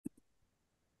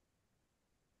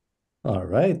All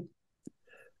right.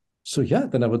 So yeah,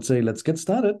 then I would say let's get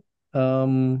started.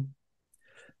 Um,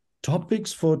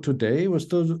 Topics for today. We're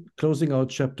still closing out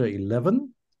chapter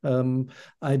 11.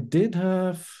 I did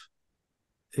have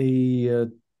a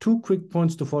two quick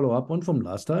points to follow up on from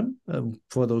last time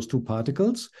for those two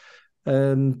particles.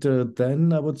 And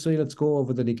then I would say let's go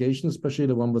over the negation, especially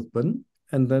the one with bin.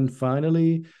 And then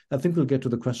finally, I think we'll get to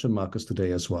the question markers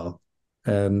today as well.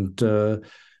 And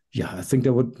yeah, I think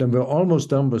then we're almost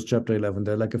done with chapter 11.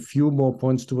 There are like a few more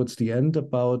points towards the end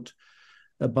about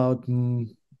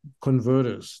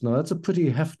converters. Now, that's a pretty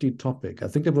hefty topic. I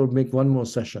think I will make one more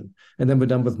session, and then we're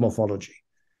done with morphology.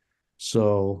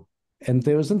 So, and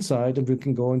there is inside, and we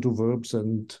can go into verbs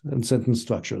and sentence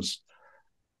structures.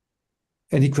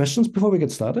 Any questions before we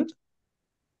get started?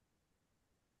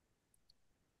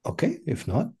 Okay, if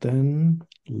not, then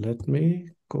let me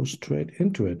go straight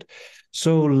into it.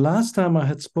 So last time I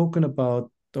had spoken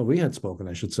about, or we had spoken,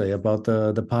 I should say, about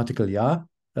the particle ja.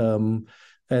 Um,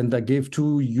 and I gave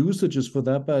two usages for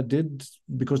that, but I did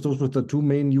because those were the two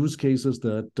main use cases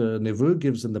that Neveu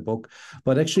gives in the book.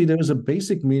 But actually, there is a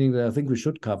basic meaning that I think we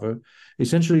should cover.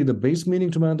 Essentially, the base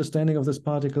meaning to my understanding of this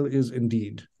particle is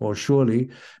indeed or surely.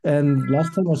 And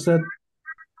last time I said,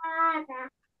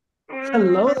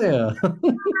 hello there.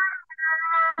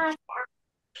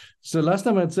 So last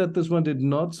time I'd said this one did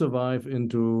not survive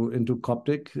into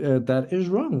Coptic. That is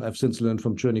wrong. I've since learned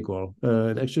from Chernikov.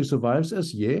 It actually survives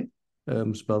as ye,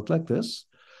 spelled like this.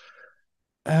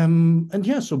 And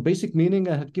yeah, so basic meaning.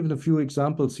 I had given a few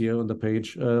examples here on the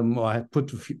page, or I had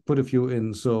put a few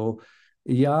in. So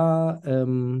ja,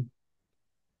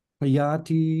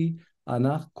 Yati,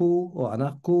 Anarko or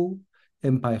Anarko,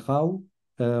 Empaichau.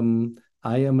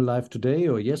 I am alive today,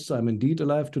 or yes, I'm indeed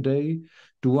alive today.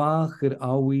 Dua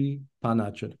Awi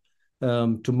Panachet.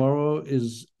 Tomorrow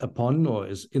is upon or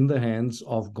is in the hands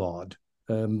of God.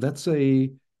 That's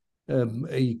a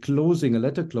closing, a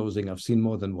letter closing I've seen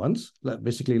more than once. Like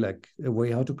basically, like a way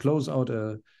how to close out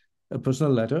a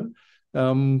personal letter. I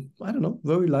don't know,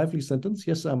 very lively sentence.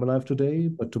 Yes, I'm alive today,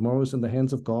 but tomorrow is in the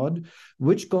hands of God.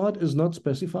 Which God is not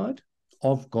specified?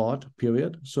 Of God,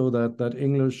 period. So that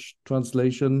English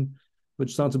translation,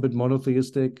 which sounds a bit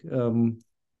monotheistic,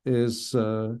 is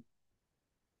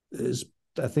is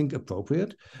I think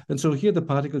appropriate. And so here the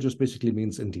particle just basically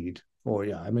means indeed, or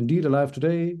yeah, I'm indeed alive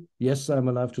today. Yes, I'm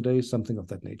alive today. Something of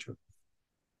that nature.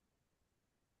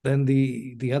 Then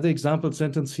the other example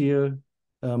sentence here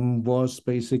was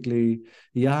basically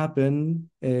ja ben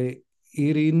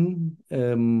irin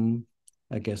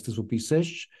I guess this would be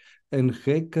sesh and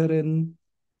gekeren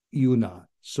Yuna.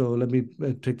 So let me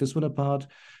take this one apart.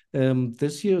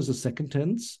 This here is a second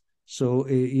tense. So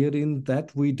irin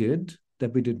that we did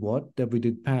what? That we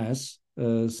did pass,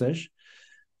 sesh.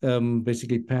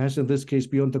 Basically pass in this case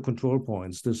beyond the control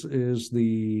points. This is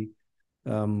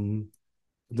um,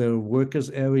 the workers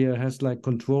area has like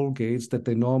control gates that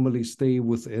they normally stay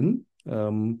within.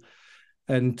 And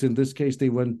in this case, they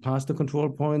went past the control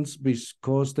points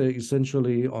because they're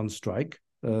essentially on strike.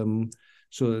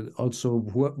 So also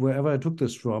wherever I took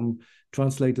this from,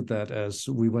 translated that as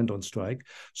we went on strike.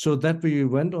 So that we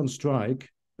went on strike,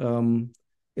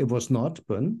 it was not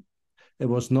Ben. It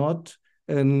was not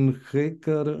in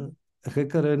Gekeren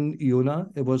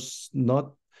Yuna. It was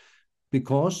not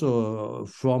because or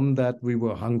from that we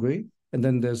were hungry. And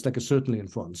then there's like a certainly in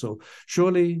front. So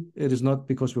surely it is not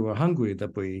because we were hungry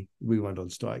that we went on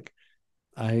strike.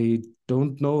 I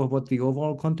don't know what the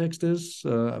overall context is.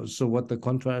 So what the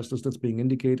contrast is that's being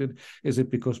indicated. Is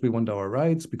it because we want our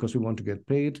rights, because we want to get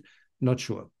paid? Not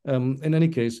sure. In any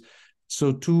case,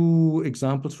 so two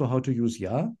examples for how to use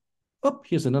ja. Oh,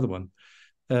 here's another one.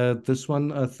 This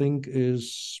one I think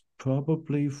is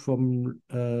probably from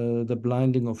The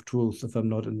Blinding of Truth, if I'm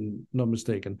not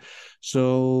mistaken.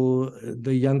 So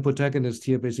the young protagonist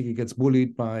here basically gets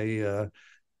bullied by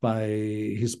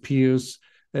his peers.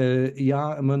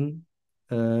 Ja, man,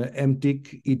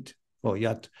 emdik it or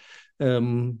yat.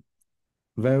 Um,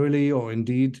 Verily or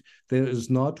indeed, there is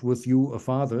not with you a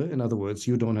father. In other words,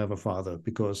 you don't have a father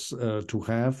because to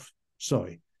have,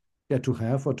 sorry, yeah, to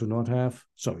have or to not have,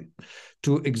 sorry,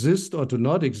 to exist or to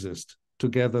not exist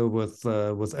together with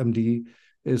MD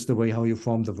is the way how you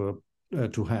form the verb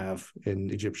to have in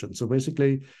Egyptian. So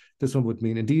basically, this one would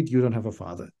mean indeed you don't have a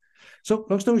father. So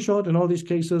long story short, in all these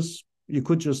cases, you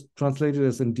could just translate it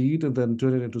as indeed and then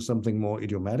turn it into something more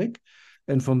idiomatic.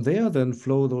 And from there, then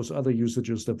flow those other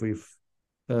usages that we've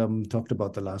talked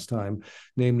about the last time,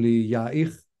 namely ja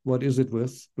ich, what is it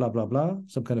with blah blah blah,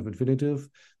 some kind of infinitive.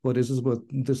 What is it with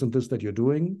this and this that you're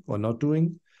doing or not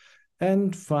doing?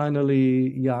 And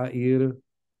finally, ja ihr,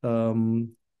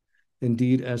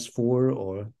 indeed as for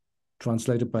or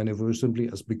translated by very simply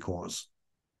as because.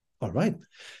 All right.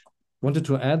 Wanted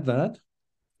to add that.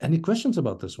 Any questions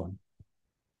about this one?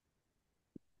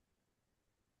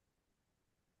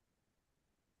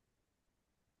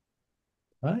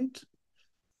 Right?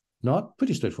 Not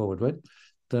pretty straightforward, right?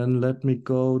 Then let me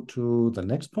go to the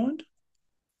next point,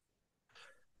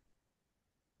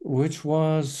 which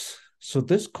was, so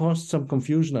this caused some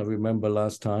confusion, I remember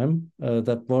last time.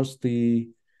 That was the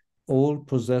old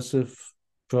possessive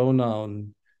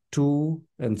pronoun tu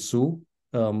and su,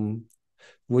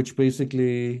 which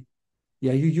basically,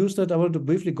 yeah, you use that. I want to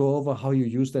briefly go over how you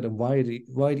use that and why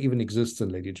it even exists in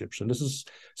Late Egyptian. This is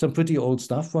some pretty old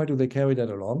stuff. Why do they carry that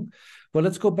along? Well,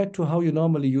 let's go back to how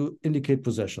you indicate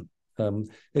possession.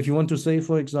 If you want to say,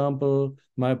 for example,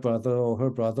 my brother or her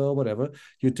brother or whatever,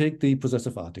 you take the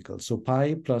possessive article. So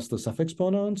pi plus the suffix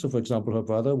pronoun. So, for example, her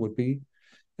brother would be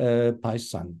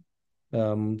Pai's son.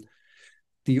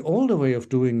 The older way of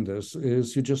doing this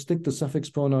is you just stick the suffix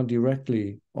pronoun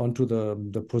directly onto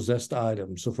the possessed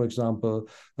item. So, for example,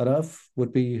 Raf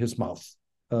would be his mouth.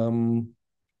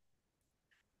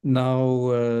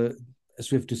 Now,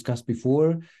 as we've discussed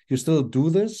before, you still do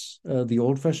this the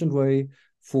old-fashioned way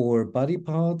for body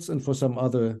parts and for some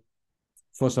other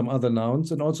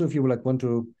nouns, and also if you like want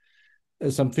to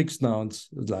some fixed nouns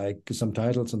like some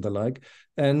titles and the like.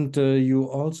 And you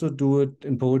also do it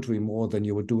in poetry more than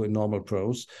you would do in normal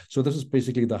prose. So this is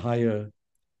basically the higher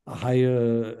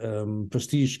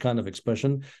prestige kind of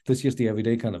expression. This is the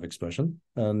everyday kind of expression.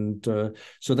 And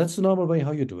so that's the normal way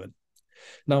how you do it.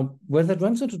 Now, where that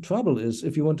runs into trouble is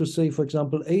if you want to say, for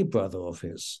example, a brother of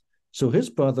his. So his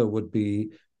brother would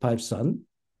be Pipe's son.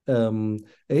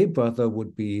 A brother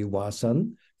would be Wa's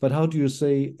son. But how do you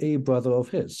say a brother of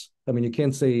his? I mean, you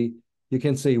can't say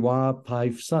Wa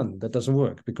Pipe's son. That doesn't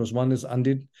work because one is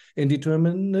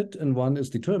indeterminate and one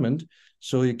is determined.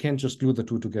 So you can't just glue the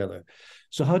two together.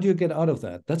 So how do you get out of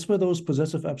that? That's where those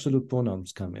possessive absolute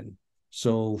pronouns come in.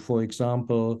 So, for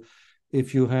example,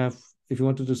 if you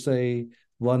wanted to say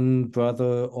one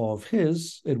brother of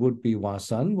his, it would be Wa's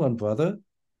son, one brother,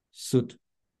 Sut.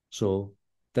 So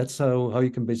that's how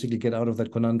you can basically get out of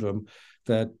that conundrum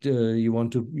that you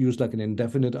want to use like an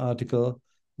indefinite article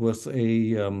with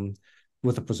a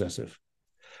possessive.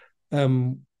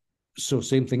 So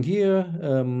same thing here.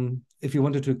 If you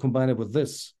wanted to combine it with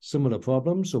this similar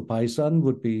problem, so Pai's son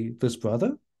would be this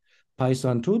brother, Pai's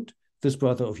son tut, this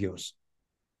brother of yours.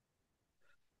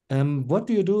 What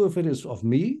do you do if it is of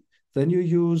me? Then you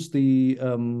use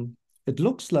it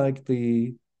looks like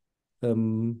the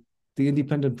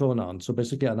independent pronoun. So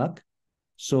basically anak.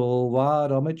 So wa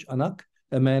ramich anak,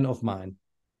 a man of mine.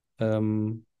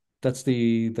 That's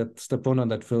the pronoun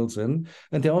that fills in.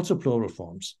 And they're also plural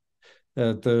forms.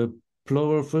 The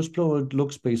first plural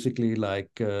looks basically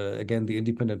like, again, the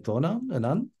independent pronoun,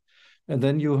 anan. And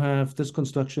then you have this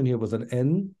construction here with an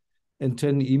N, and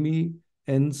ten imi,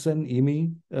 N sen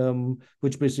imi,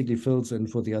 which basically fills in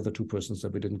for the other two persons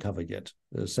that we didn't cover yet,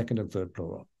 second and third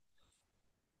plural.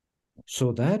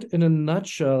 So that, in a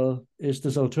nutshell, is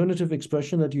this alternative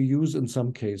expression that you use in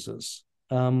some cases.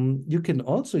 You can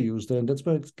also use that, and that's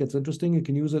where it gets interesting. You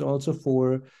can use it also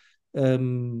for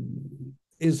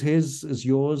is his, is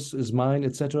yours, is mine,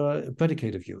 etc.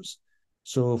 Predicative use.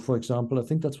 So, for example, I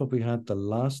think that's what we had the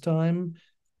last time,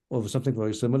 or something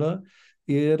very similar.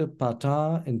 Ir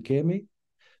pata in kemi,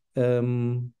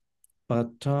 pata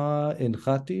in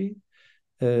khati,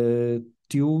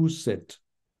 tiu sit.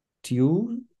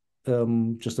 Tiu,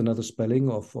 just another spelling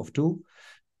of two.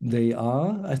 They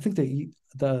are, I think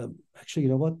actually, you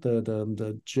know what?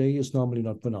 The J is normally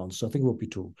not pronounced, so I think it will be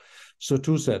two. So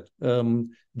two said,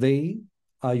 they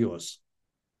are yours.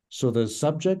 So the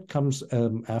subject comes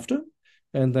after,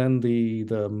 and then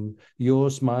the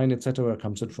yours, mine, etc.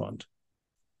 comes in front.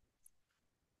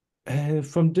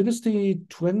 From dynasty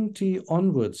 20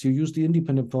 onwards, you use the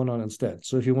independent pronoun instead.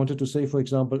 So if you wanted to say, for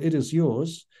example, it is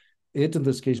yours, it in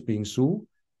this case being su,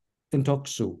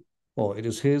 intoksu, or it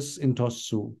is his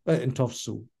intossu,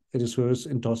 intofsu, it is hers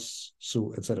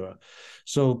intossu, etc.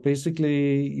 So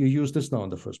basically, you use this now in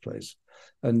the first place.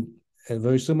 And a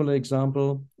very similar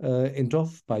example,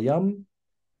 intof payam,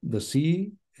 the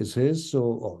sea is his, so,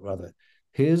 or rather,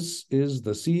 his is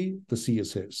the sea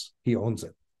is his. He owns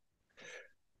it.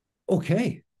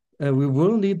 Okay, we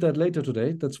will need that later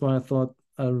today. That's why I thought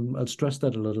I'll stress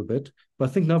that a little bit. But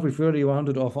I think now we've really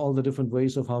rounded off all the different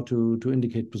ways of how to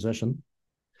indicate possession.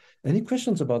 Any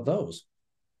questions about those?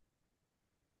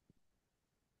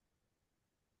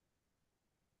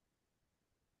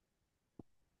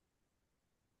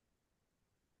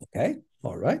 Okay,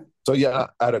 all right. So yeah,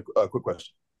 I had a quick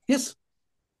question. Yes.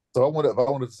 So if I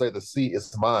wanted to say the sea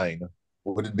is mine,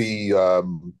 Would it be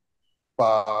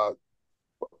ba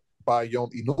ba yom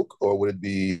inuk, or would it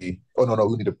be? Oh no, no,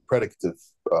 we need a predicative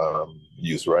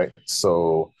use, right?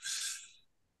 So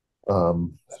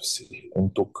let's see,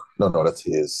 untuk. No, no, that's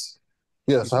his.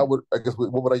 Yeah. So how would I guess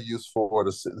what would I use for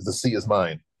the C is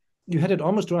mine? You had it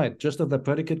almost right, just that the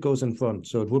predicate goes in front.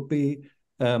 So it would be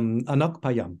anak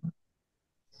payam.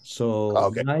 So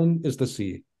Okay, mine is the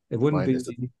C. It wouldn't mine is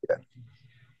the be, yeah.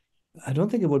 I don't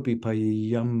think it would be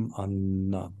payam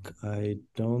anak. I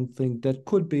don't think that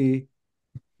could be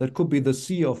the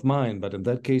C of mine, but in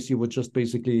that case, you would just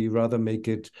basically rather make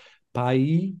it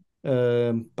pai,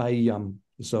 payam.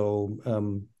 So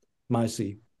my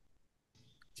C.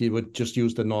 You would just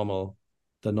use the normal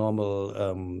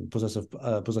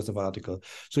possessive article.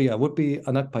 So yeah, it would be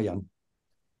anak payam.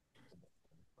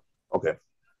 Okay.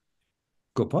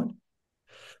 Good point.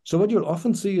 So what you'll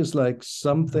often see is like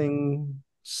something.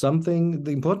 The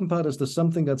important part is the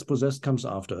something that's possessed comes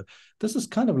after. This is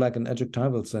kind of like an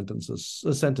adjectival a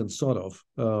sentence, sort of.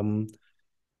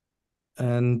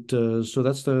 And so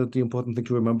that's the important thing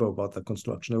to remember about that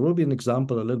construction. There will be an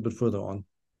example a little bit further on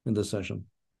in this session.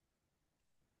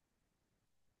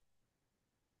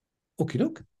 Okie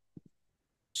doke.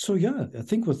 So yeah, I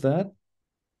think with that,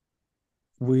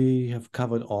 we have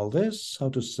covered all this, how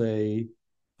to say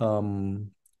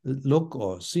look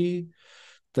or see.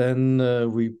 Then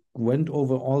we went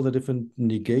over all the different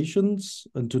negations.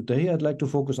 And today I'd like to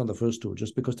focus on the first two,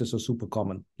 just because they're so super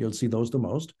common. You'll see those the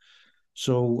most.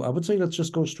 So I would say let's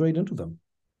just go straight into them.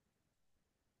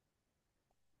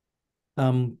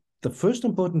 The first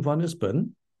important one is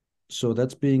been. So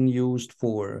that's being used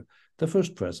for the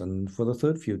first present, for the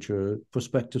third future,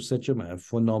 prospective jwnA,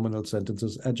 for nominal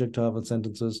sentences, adjectival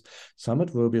sentences, some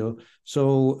adverbial.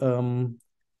 So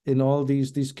in all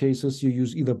these cases, you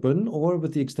use either been or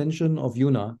with the extension of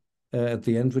jwnA at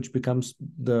the end, which becomes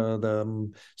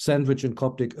the sandwich in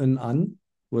Coptic an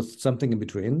with something in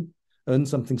between,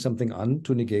 something an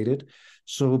to negate it.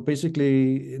 So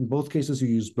basically, in both cases, you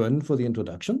use been for the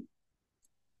introduction.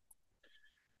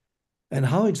 And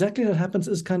how exactly that happens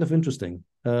is kind of interesting.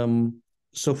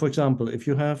 So, for example, if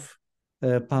you have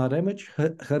paremage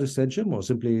heresegem or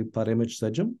simply paremage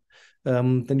segem,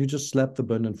 then you just slap the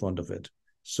bun in front of it.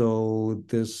 So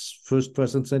this first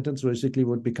present sentence basically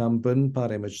would become bun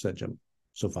paremage segem.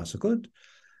 So far, so good.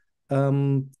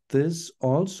 This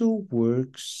also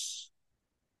works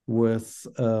with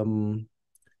the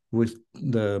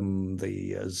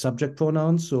subject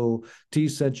pronouns. So T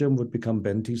segem would become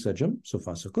ben T segem. So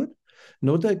far, so good.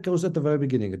 Note that it goes at the very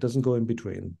beginning. It doesn't go in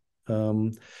between.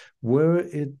 Where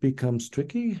it becomes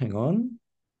tricky, hang on.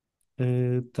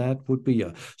 That would be,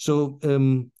 yeah. So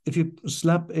if you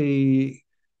slap the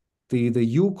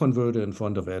U converter in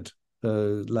front of it,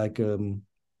 like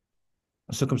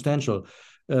circumstantial,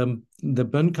 the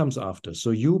ben comes after. So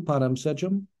U param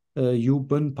segem, U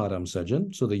ben param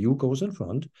segem. So the U goes in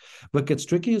front. What gets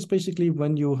tricky is basically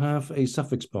when you have a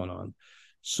suffix pronoun.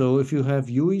 So if you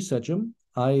have UI segem,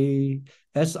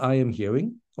 as I am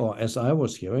hearing, or as I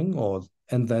was hearing, or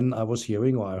and then I was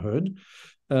hearing or I heard.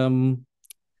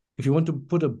 If you want to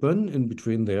put a ben in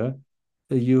between there,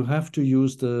 you have to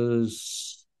use the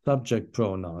subject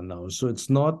pronoun now. So it's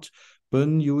not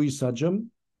ben UI sagem,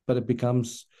 but it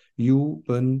becomes U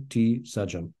ben T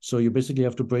sagem. So you basically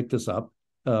have to break this up.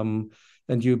 And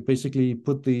you basically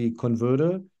put the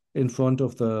converter in front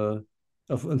of the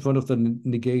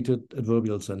negated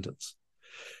adverbial sentence.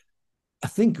 I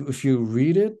think if you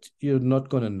read it, you're not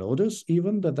going to notice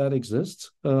even that exists.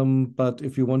 But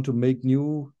if you want to make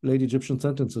new late Egyptian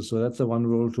sentences, so that's the one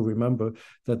rule to remember,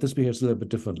 that this behaves a little bit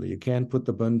differently. You can't put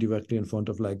the bun directly in front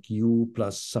of like you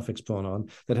plus suffix pronoun.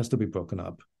 That has to be broken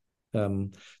up.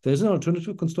 There's an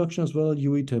alternative construction as well,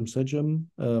 UI term segem.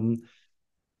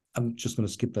 I'm just going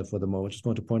to skip that for the moment. Just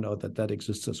want to point out that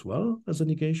exists as well as a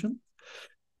negation.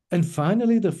 And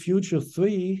finally, the future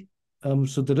three.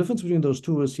 So the difference between those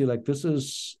two is here, like this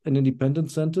is an independent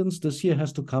sentence. This here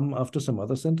has to come after some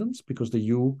other sentence because the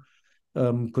U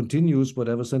continues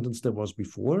whatever sentence there was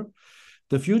before.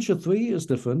 The future three is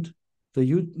different.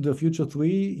 The future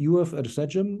three, you have at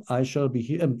segem, I shall be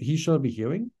he shall be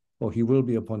hearing, or he will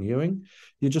be upon hearing.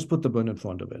 You just put the bun in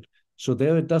front of it. So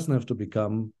there it doesn't have to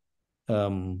become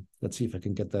let's see if I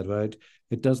can get that right.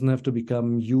 It doesn't have to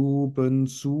become you ben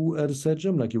su at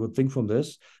segem like you would think from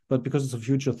this, but because it's a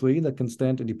future three that can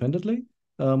stand independently,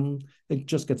 it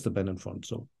just gets the ben in front.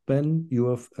 So ben you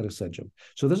have at segem.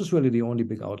 So this is really the only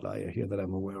big outlier here that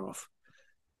I'm aware of.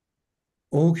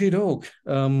 Okay, doke.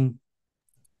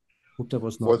 Hope that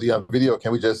was For not. the video,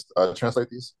 can we just translate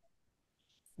these?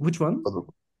 Which one? For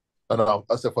the, no, no,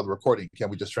 I said for the recording, can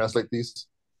we just translate these?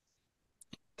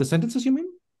 The sentences you mean?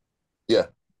 Yeah,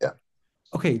 yeah.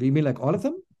 Okay, do you mean like all of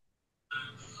them?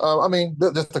 I mean,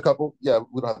 just a couple. Yeah,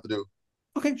 we don't have to do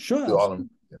Okay, sure, do all of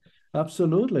them.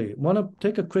 absolutely. Absolutely. Want to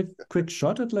take a quick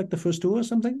shot at like the first two or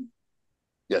something?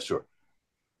 Yeah, sure.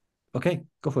 Okay,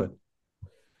 go for it.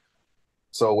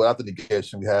 So without the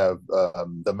negation, we have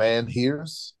the man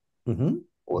hears, Mm-hmm.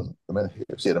 or the man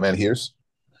hears. Yeah, the man hears,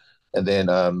 and then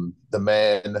the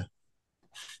man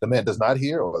does not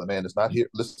hear, or the man is not hear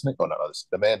listening. Oh no, no,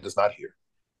 the man does not hear.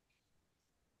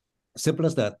 Simple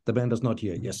as that. The man does not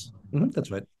hear. Yes,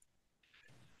 that's right.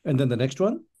 And then the next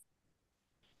one.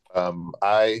 Um,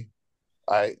 I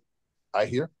I I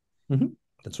hear, Mm-hmm.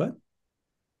 That's right.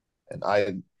 and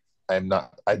I'm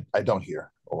not. I don't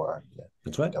hear, or yeah,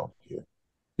 That's I right. don't hear.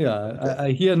 Yeah, Okay.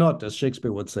 I hear not, as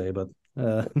Shakespeare would say, but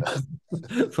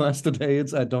for us today,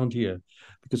 it's I don't hear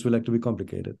because we like to be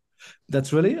complicated.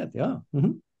 That's really it. Yeah.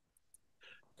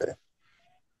 Okay.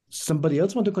 Somebody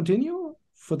else want to continue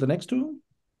for the next two?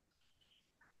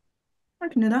 I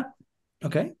can do that.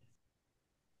 Okay.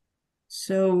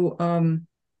 So, um,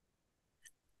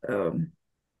 a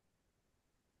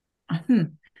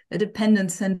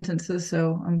dependent sentences.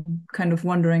 So I'm kind of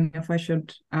wondering if I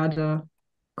should add a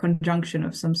conjunction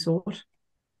of some sort.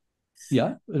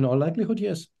 Yeah, in all likelihood,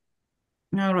 yes.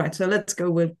 All right. So let's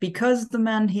go with because the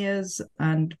man hears,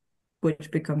 and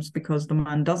which becomes because the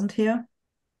man doesn't hear.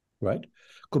 Right.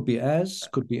 Could be as,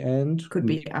 could be and, Could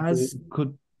be as.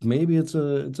 could maybe it's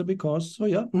a because. So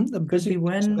yeah, Could be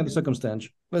when. kind of circumstance.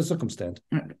 Well, circumstant.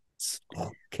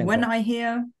 When I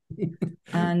hear,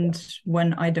 and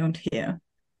when I don't hear.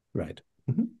 Right.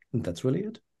 That's really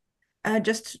it.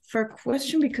 Just for a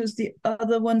question, because the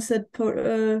other one said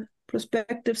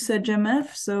prospective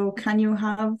CJMF. So can you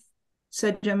have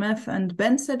CJMF and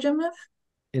Ben CJMF?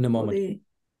 In a moment.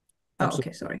 Oh,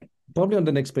 okay, sorry. Probably on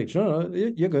the next page. No,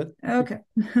 you're good. Okay.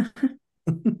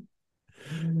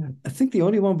 I think the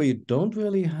only one where you don't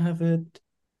really have it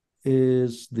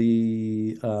is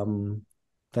the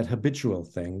that habitual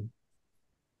thing.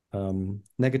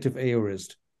 Negative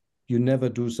aorist. You never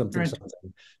do something.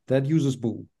 That uses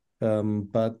boo.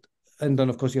 But and then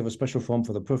of course you have a special form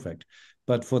for the perfect.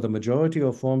 But for the majority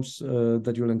of forms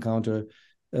that you'll encounter,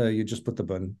 you just put the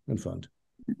bun in front.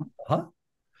 All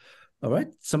right.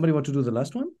 Somebody want to do the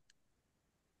last one?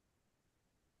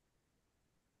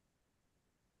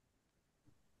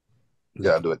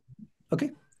 Yeah, I'll do it.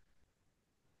 Okay.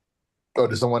 Oh,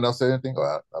 did someone else say anything? Oh,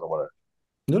 I don't want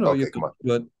to. No, okay, come on.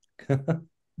 Good.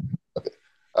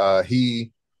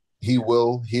 Okay. He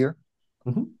will hear,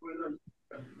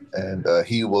 and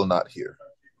he will not hear.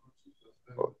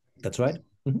 That's right.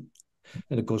 And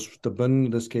it goes, the bun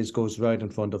in this case goes right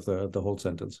in front of the whole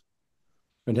sentence.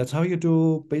 And that's how you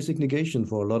do basic negation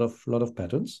for a lot of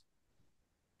patterns.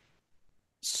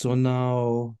 So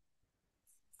now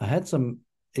I had some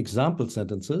example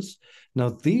sentences. Now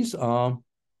these are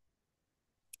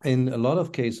in a lot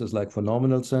of cases, like for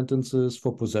nominal sentences,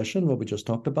 for possession, what we just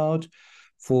talked about,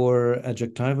 for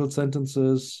adjectival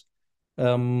sentences,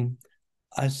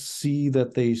 I see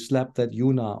that they slap that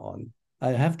jwnA on.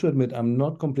 I have to admit, I'm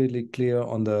not completely clear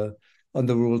on the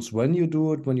rules when you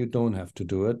do it, when you don't have to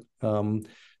do it.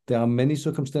 There are many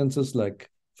circumstances, like,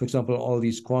 for example, all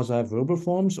these quasi-verbal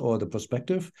forms or the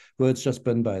perspective, where it's just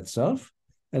been by itself.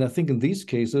 And I think in these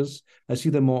cases, I see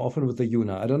them more often with the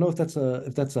jwnA. I don't know if that's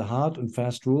a hard and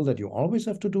fast rule that you always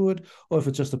have to do it, or if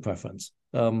it's just a preference.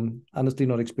 Honestly,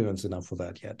 not experienced enough for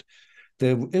that yet.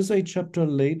 There is a chapter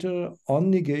later on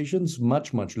negations,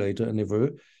 much later in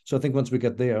Niveau. So I think once we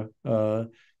get there,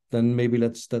 then maybe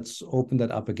let's open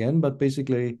that up again. But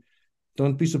basically,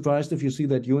 don't be surprised if you see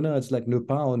that jwnA. It's like ne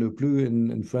pas or ne plus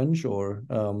in French, or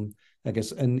I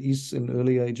guess is in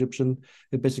earlier Egyptian.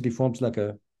 It basically forms like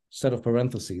a set of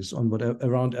parentheses on whatever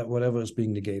around whatever is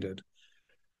being negated.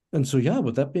 And so yeah,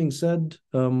 with that being said,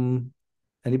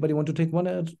 anybody want to take one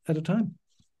at a time?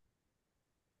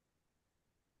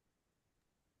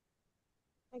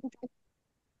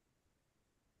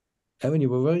 Evan, you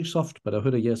were very soft, but I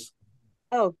heard a yes.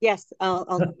 Oh, yes.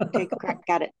 I'll take a crack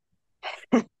at it.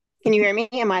 Can you hear me?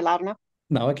 Am I loud enough?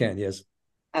 Now I can, yes.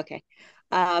 Okay.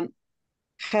 Her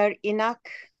inak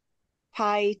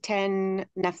pi ten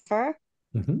nefer,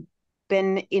 bin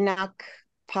inak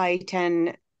pi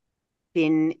ten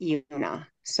bin jwnA.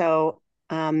 So,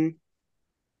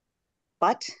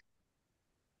 but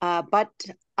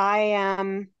I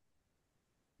am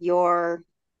your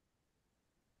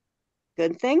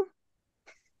good thing.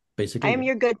 Basically, I am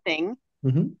your good thing.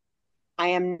 I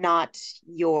am not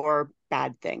your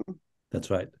bad thing. That's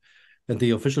right. And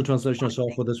the official translation I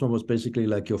saw for this one was basically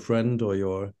like your friend, or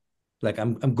your, like,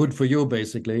 I'm good for you,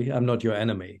 basically. I'm not your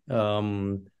enemy.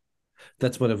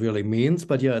 That's what it really means.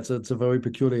 But yeah, it's a very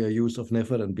peculiar use of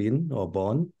nefer and bin or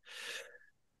born.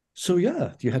 So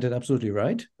yeah, you had it absolutely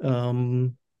right.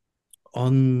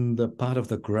 On the part of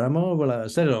the grammar, well, I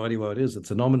said it already what it is.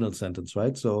 It's a nominal sentence,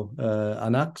 right? So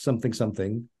anak something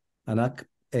something, anak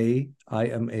I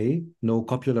am a, no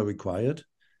copula required.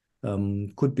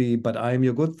 Could be, but I am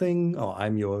your good thing, or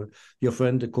I'm your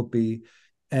friend. It could be,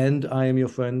 and I am your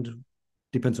friend.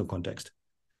 Depends on context.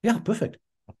 Yeah, perfect.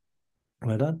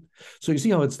 Well done. So you see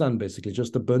how it's done, basically,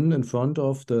 just the bun in front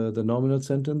of the nominal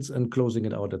sentence and closing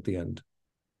it out at the end.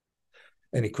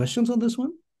 Any questions on this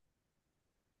one?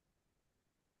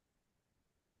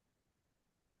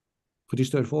 Pretty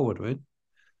straightforward, right?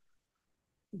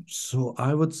 So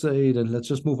I would say then let's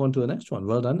just move on to the next one.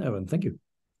 Well done, Aaron. Thank you.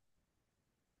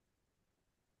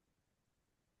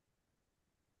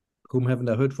 Whom haven't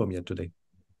I heard from yet today?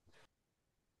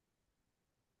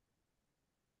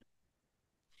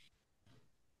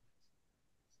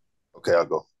 Okay, I'll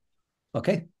go.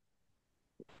 Okay.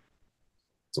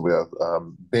 So we have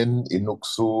Ben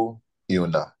Inuksu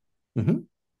Iuna. Mm-hmm.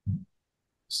 Let's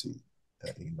see.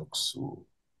 Inuksu.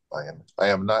 I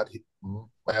am not he,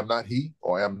 I am not he,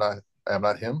 or I am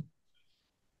not him.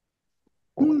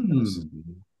 Oh,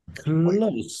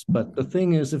 Close, but the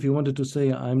thing is, if you wanted to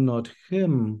say I'm not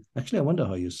him, actually, I wonder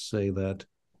how you say that.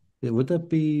 Would that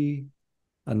be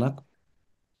anak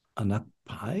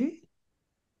pai?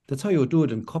 That's how you would do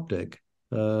it in Coptic.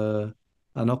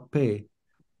 Anak pe.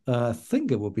 I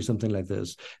think it would be something like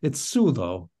this. It's su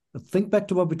though. Think back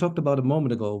to what we talked about a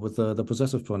moment ago with the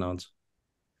possessive pronouns.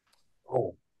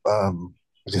 Oh,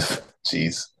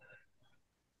 geez.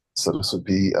 So this would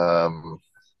be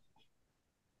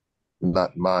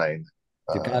not mine.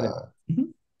 You got it.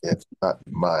 Yeah, not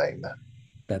mine.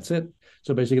 That's it.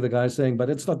 So basically, the guy's saying,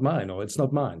 "But it's not mine," or "It's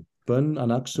not mine." Bun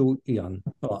anak su ian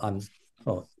or an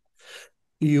or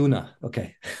iuna.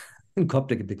 Okay. In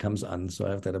Coptic, it becomes an, so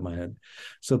I have that in my head.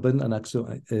 So bun anak su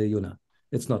iuna.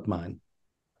 It's not mine.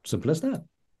 Simple as that.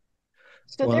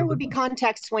 So there would be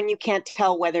context when you can't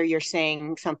tell whether you're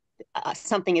saying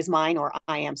something is mine or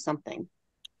I am something.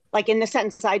 Like in the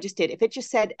sentence I just did, if it just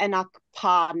said enak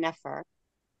pa nefer,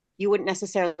 you wouldn't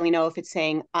necessarily know if it's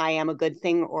saying I am a good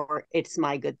thing or it's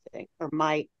my good thing or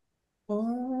my.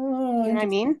 Oh, you know what I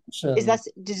mean?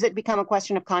 Does it become a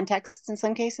question of context in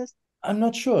some cases? I'm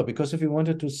not sure, because if you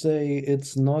wanted to say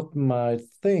it's not my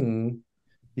thing,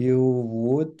 you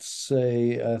would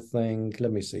say, I think,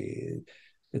 let me see,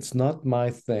 it's not my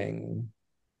thing.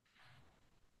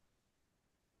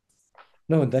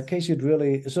 No, in that case, you'd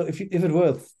really, so if it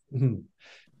were,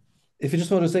 if you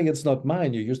just want to say it's not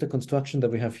mine, you use the construction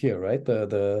that we have here, right?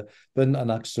 The ben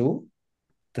anaksu.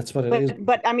 That's what it is.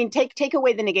 But I mean, take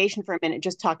away the negation for a minute,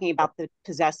 just talking about the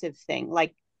possessive thing.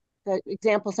 Like the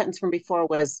example sentence from before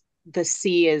was the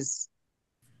sea is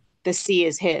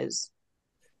his.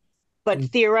 But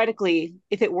theoretically,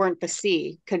 if it weren't the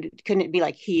sea, couldn't it be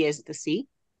like he is the sea?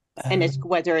 And it's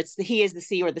whether it's he is the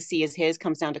sea or the sea is his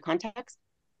comes down to context.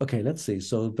 Okay, let's see.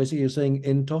 So basically, you're saying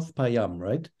in Tov Payam,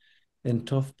 right? In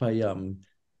Tov Payam,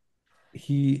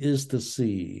 he is the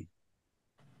sea.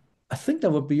 I think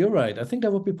that would be, you're right. I think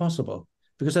that would be possible,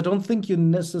 because I don't think you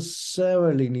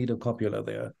necessarily need a copula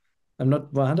there. I'm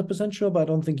not 100% sure, but I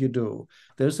don't think you do.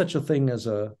 There's such a thing as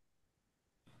a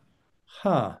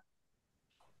ha.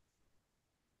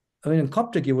 I mean, in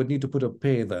Coptic, you would need to put a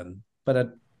pe then, but I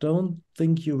don't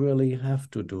think you really have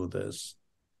to do this.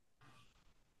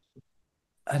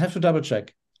 I'd have to double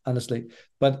check, honestly,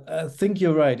 but I think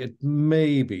you're right.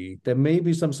 There may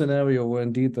be some scenario where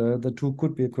indeed the two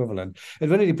could be equivalent. It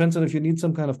really depends on if you need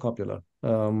some kind of copula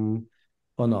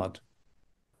or not.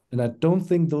 And I don't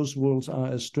think those rules are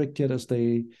as strict yet as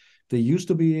they used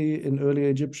to be in early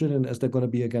Egyptian and as they're going to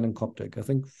be again in Coptic. I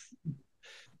think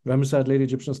Ramesses late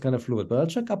Egyptian is kind of fluid, but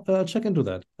I'll check into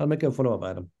that. I'll make a follow-up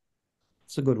item.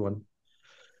 It's a good one.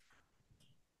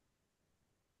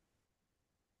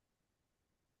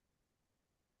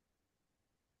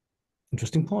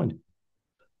 Interesting point.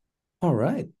 All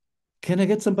right. Can I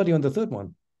get somebody on the third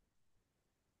one?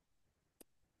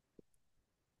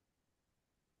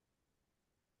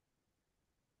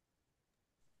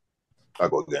 I'll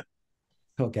go again.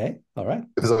 Okay. All right.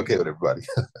 If it's okay with everybody.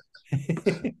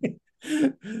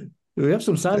 We have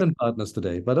some silent partners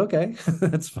today, but okay.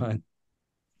 That's fine.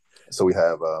 So we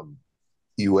have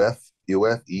UF,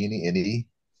 Ini, Ini,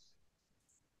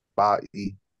 Ba,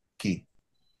 I, Ki.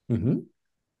 Mm-hmm.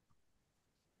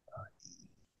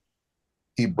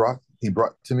 He brought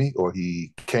to me, or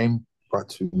he brought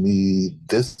to me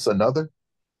this another.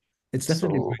 It's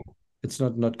definitely it's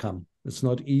not come. It's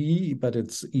not E, but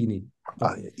it's Ini.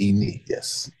 Ini,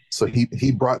 yes. So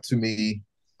he brought to me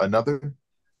another.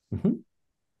 Mm-hmm.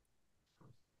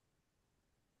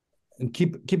 And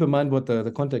keep in mind what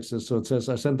the context is. So it says,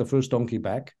 I sent the first donkey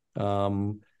back.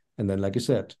 And then, like you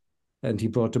said, and he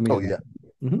brought to me. Oh, yeah.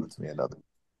 Mm-hmm. To me another.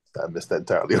 I missed that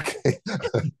entirely. Okay.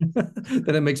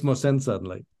 Then it makes more sense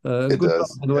suddenly. It Good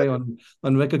does. by the way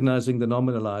on recognizing the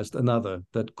nominalized another.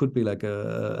 That could be like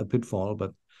a pitfall,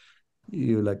 but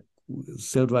you like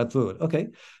sailed right through it. Okay.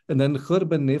 And then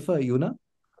Khurban Nefa Yuna.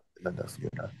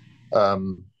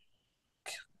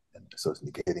 So it's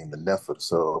negating the nefer.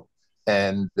 So,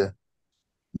 and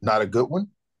not a good one.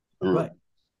 Right.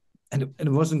 And it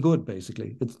wasn't good,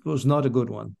 basically. It was not a good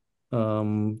one.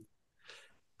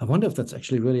 I wonder if that's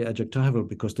actually really adjectival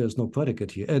because there's no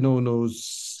predicate here, no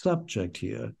subject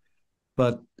here.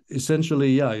 But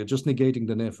essentially, yeah, you're just negating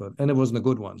the nefer, and it wasn't a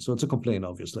good one. So it's a complaint,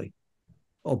 obviously.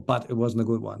 Oh, but it wasn't a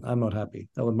good one. I'm not happy.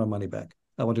 I want my money back.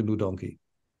 I want a new donkey.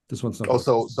 This one's not.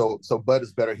 Oh, so but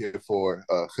is better here for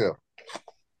khir.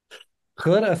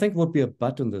 Khir, I think, would be a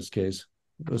but in this case.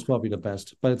 It was probably the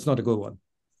best, but it's not a good one.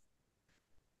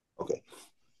 Okay.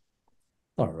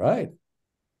 All right.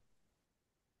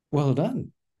 Well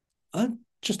done. I'll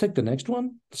just take the next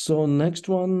one. So next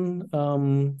one,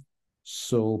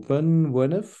 so Ben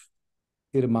Wenef,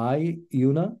 Irmai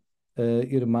Yuna.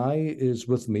 Irmai is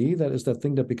with me. That is that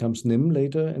thing that becomes nim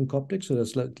later in Coptic. So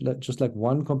that's just like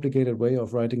one complicated way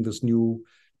of writing this new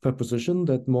preposition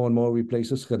that more and more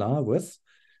replaces chena with.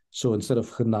 So instead of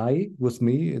chenai with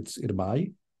me, it's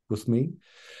Irmai with me.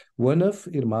 Wenef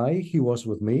Irmai, he was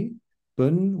with me.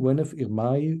 Ben Wenef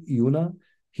Irmai Yuna,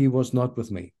 he was not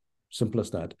with me. Simple as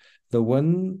that. The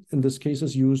when in this case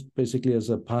is used basically as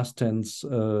a past tense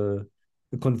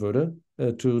converter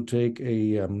to take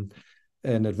an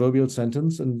adverbial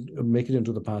sentence and make it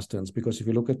into the past tense. Because if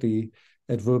you look at the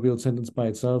adverbial sentence by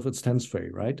itself, it's tense free,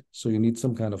 right? So you need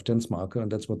some kind of tense marker,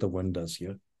 and that's what the when does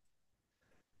here.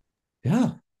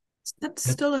 Yeah. That's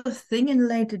still a thing in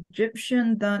late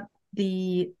Egyptian, that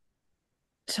the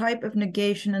type of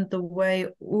negation and the way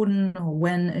un or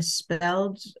when is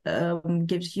spelled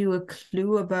gives you a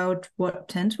clue about what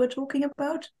tense we're talking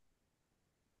about.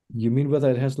 You mean whether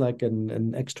it has like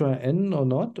an extra N or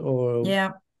not? Or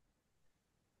yeah.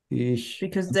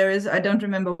 Because there is, I don't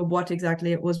remember what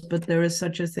exactly it was, but there is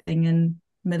such a thing in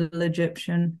Middle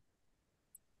Egyptian.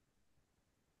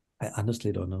 I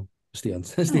honestly don't know. It's the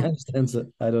answer. It's the honest answer.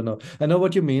 I don't know. I know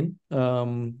what you mean.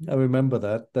 I remember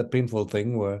that painful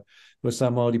thing where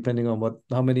somehow, depending on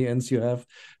how many ends you have,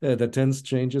 the tense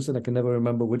changes, and I can never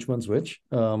remember which one's which.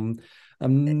 I'm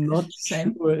not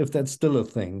sure if that's still a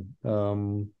thing.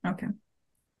 Okay.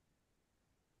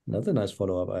 Another nice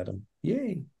follow-up item.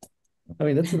 Yay. I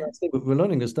mean, that's the nice thing. We're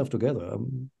learning this stuff together.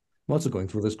 I'm also going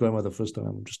through this grammar the first time.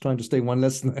 I'm just trying to stay one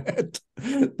lesson ahead.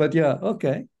 But yeah,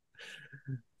 okay.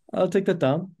 I'll take that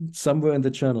down somewhere in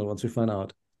the channel once we find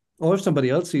out. Or if somebody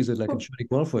else sees it, like in Shooting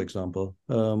Well, for example.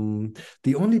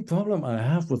 The only problem I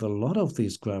have with a lot of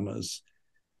these grammars,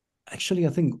 actually, I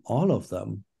think all of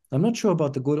them, I'm not sure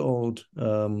about the good old,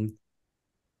 isn't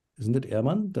it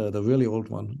Ehrmann? The really old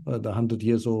one, the 100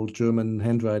 years old German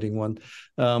handwriting one.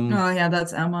 Oh, yeah,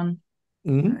 that's Ehrmann.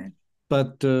 Mm-hmm. Right.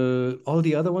 But all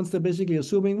the other ones, they're basically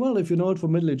assuming, well, if you know it for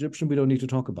Middle Egyptian, we don't need to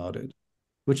talk about it,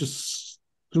 which is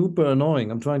super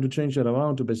annoying. I'm trying to change that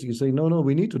around to basically say, no,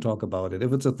 we need to talk about it.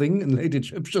 If it's a thing in late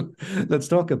Egyptian, let's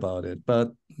talk about it.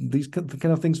 But these kind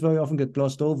of things very often get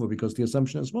glossed over because the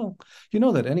assumption is, well, you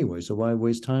know that anyway, so why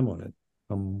waste time on it?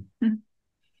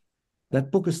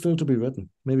 That book is still to be written.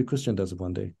 Maybe Christian does it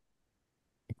one day.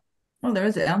 Well, there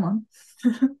is Ehrmann.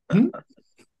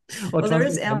 Well, there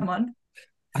is Ehrmann.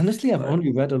 Honestly, I've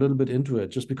only read a little bit into it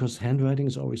just because handwriting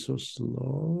is always so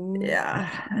slow. Yeah,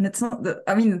 and it's not that.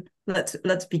 I mean,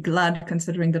 let's be glad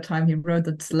considering the time he wrote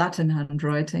that it's Latin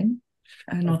handwriting,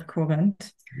 and not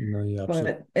Courant. No, yeah,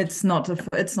 but it's not a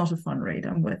fun read.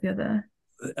 I'm with you there.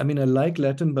 I mean, I like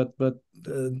Latin, but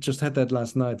just had that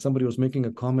last night. Somebody was making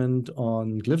a comment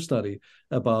on Glyph Study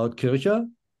about Kirche,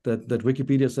 that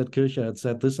Wikipedia said Kirche had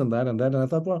said this and that and that, and I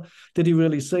thought, well, did he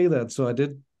really say that? So I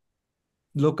did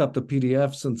look up the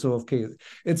PDFs, and so okay,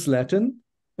 it's Latin,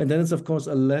 and then it's of course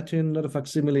a Latin, not a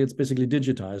facsimile. It's basically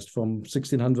digitized from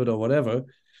 1600 or whatever.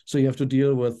 So you have to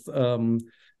deal with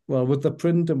with the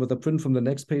print and with the print from the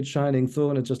next page shining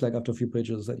through, and it's just like after a few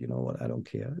pages that, you know what, I don't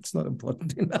care. It's not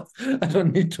important enough. I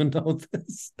don't need to know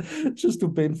this. It's just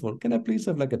too painful. Can I please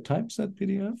have like a typeset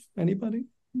PDF? Anybody?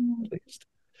 Please.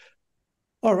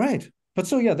 All right. But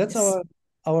so yeah, that's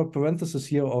our parenthesis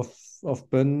here of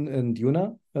Ben and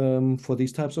Yuna for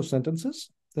these types of sentences.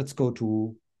 Let's go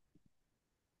to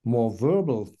more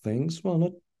verbal things. Well,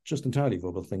 not just entirely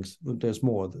verbal things, but there's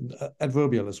more,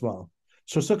 adverbial as well.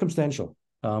 So circumstantial.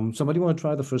 Somebody want to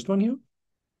try the first one here?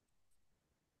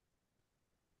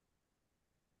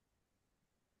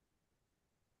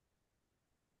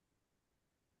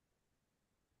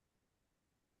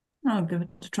 I'll give it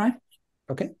a try.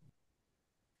 Okay.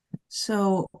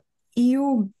 So,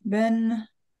 eu ben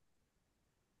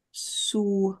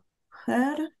sucher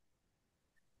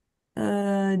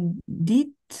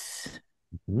dit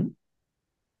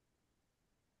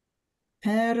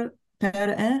per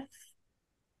F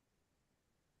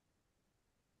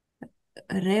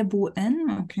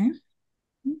rebuen, okay.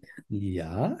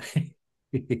 Ja.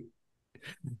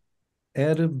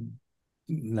 Er,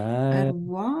 nein.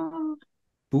 Erwa.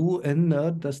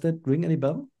 Does that ring any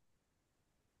bell?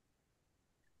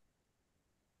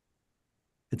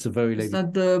 It's a very Is lady.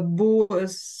 that the bu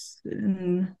is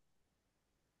in,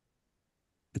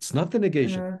 It's not the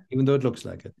negation, even though it looks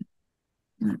like it.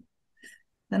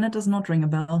 then it does not ring a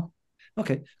bell.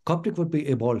 Okay. Coptic would be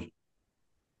ebol.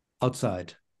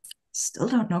 Outside. Still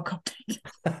don't know Coptic.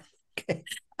 Okay.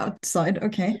 Outside,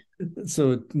 okay.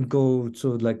 So go,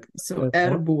 so like. So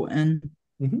erbuen.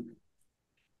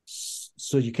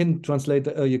 So you can translate,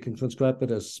 you can transcribe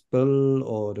it as spell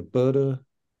or the birder,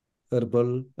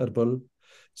 erbel.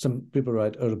 Some people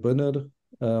write erbener,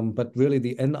 but really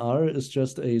the NR is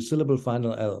just a syllable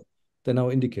final L. They're now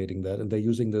indicating that, and they're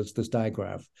using this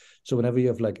digraph. So whenever you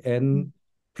have like N,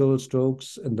 plural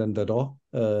strokes, and then the do,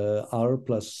 R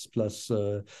plus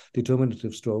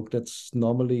determinative stroke, that's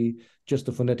normally just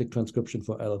a phonetic transcription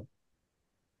for L.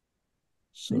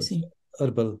 So it's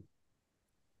erbel.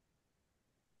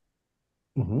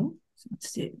 So let's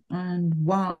see. And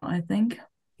wow, I think.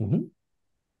 All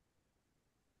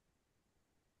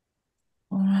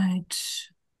right.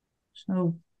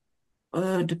 So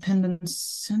dependent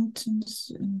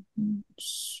sentence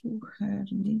needs.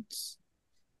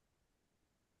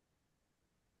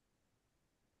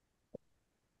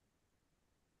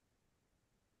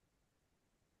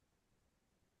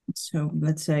 So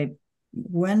let's say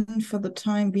when for the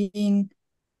time being,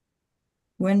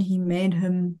 when he made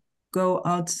him go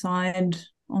outside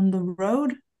on the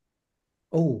road.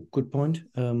 Oh, good point.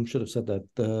 Should have said that.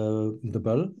 The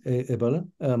bell,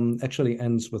 actually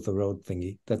ends with the road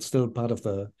thingy. That's still part of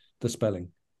the spelling.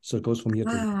 So it goes from here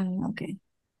to. Okay.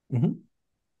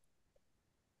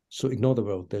 So ignore the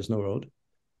road. There's no road.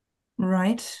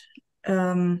 Right.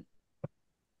 So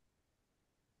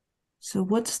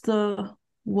what's the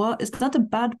wa? Is that a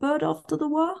bad bird after the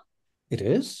wa? It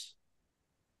is.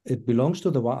 It belongs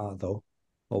to the wa though,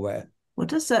 or where?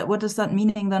 What is that? What is that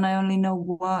meaning? Then I only know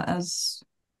wa as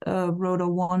rotor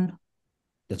one.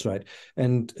 That's right.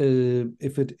 And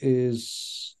if it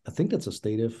is, I think that's a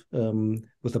stative.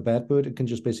 With a bad bird, it can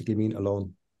just basically mean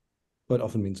alone, but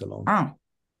often means alone.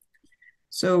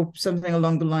 So something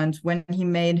along the lines when he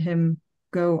made him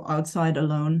go outside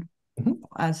alone,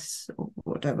 as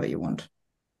whatever you want.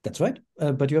 That's right.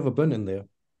 But you have a bun in there.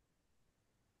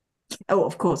 Oh,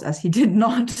 of course, as he did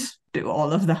not do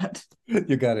all of that.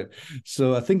 You got it.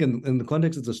 So I think in the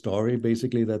context, it's a story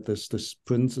basically that this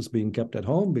prince is being kept at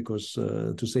home because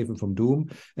to save him from doom,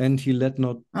 and he did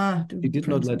not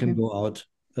let him go out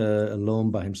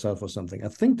alone by himself or something. I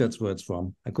think that's where it's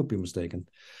from. I could be mistaken.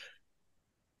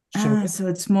 So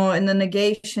it's more in the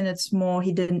negation. It's more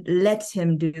he didn't let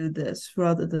him do this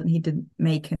rather than he didn't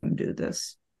make him do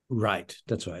this. Right.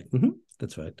 That's right.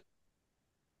 That's right.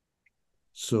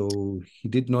 So he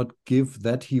did not give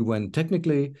that he went.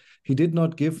 Technically, he did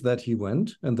not give that he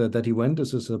went, and that he went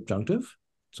is a subjunctive.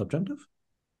 Subjunctive?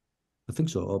 I think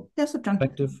so. Or yeah,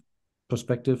 subjunctive.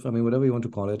 Perspective. I mean, whatever you want to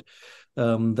call it.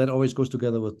 That always goes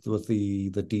together with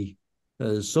the D.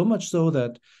 So much so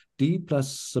that D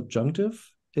plus subjunctive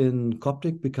in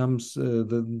Coptic becomes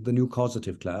the new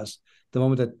causative class. The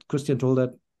moment that Christian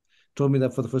told me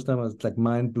that for the first time, I was like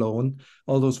mind blown.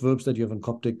 All those verbs that you have in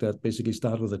Coptic that basically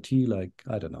start with a T, like,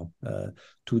 I don't know,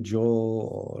 tujo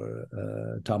or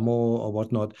tamo or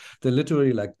whatnot, they're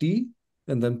literally like D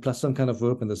and then plus some kind of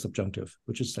verb in the subjunctive,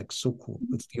 which is like so cool.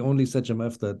 It's the only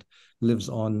ZMF that lives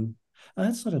on.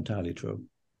 That's not entirely true.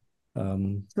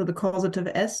 So the causative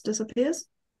S disappears?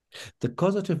 The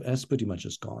causative S pretty much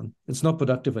is gone. It's not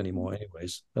productive anymore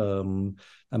anyways. I'm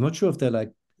not sure if they're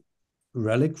like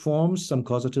relic forms, some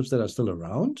causatives that are still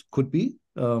around, could be.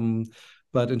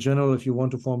 But in general, if you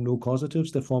want to form new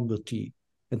causatives, they're formed with T.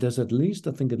 And there's at least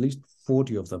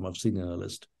 40 of them I've seen in a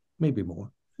list, maybe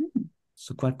more.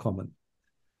 So quite common.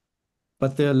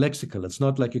 But they're lexical. It's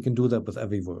not like you can do that with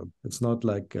every verb. It's not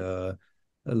like part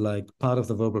of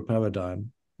the verbal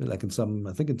paradigm. Like in some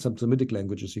Semitic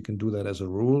languages, you can do that as a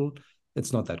rule.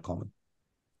 It's not that common.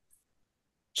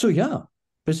 So yeah,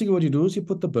 basically what you do is you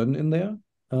put the bun in there.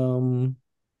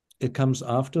 it comes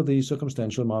after the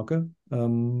circumstantial marker.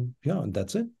 Yeah, and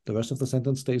that's it. The rest of the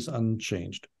sentence stays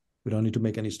unchanged. We don't need to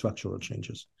make any structural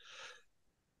changes.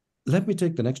 Let me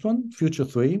take the next one, future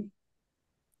 3.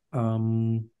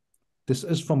 This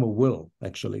is from a will,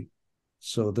 actually.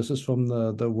 So this is from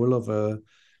the will of I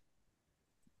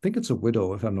think it's a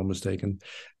widow, if I'm not mistaken.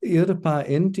 Ir pa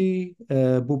enti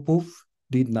bupuf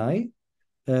didnai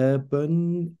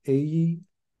ben e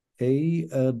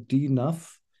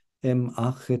dinaf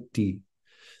acheti.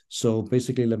 So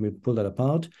basically, let me pull that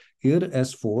apart. Ir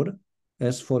as for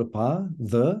pa,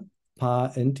 the pa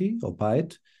enti or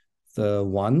paet, the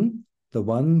one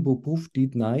bupuf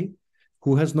didnai,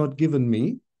 who has not given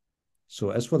me.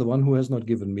 So as for the one who has not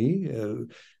given me,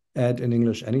 add in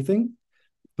English anything.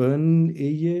 Ben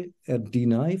eye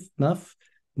naf,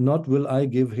 not will I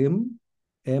give him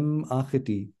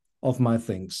acheti, of my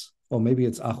things. Or maybe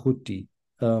it's achuti.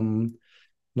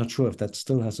 Not sure if that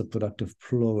still has a productive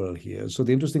plural here. So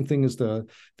the interesting thing is the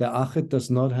achet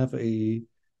does not have an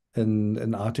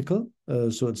article.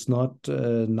 So it's not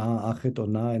na achet or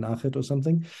na in achet or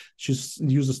something. She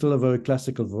uses still a very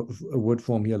classical word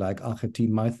form here, like acheti,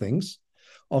 my things,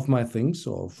 of my things,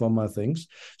 or from my things.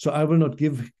 So I will not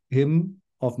give him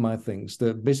of my things.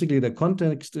 Basically, the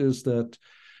context is that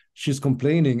she's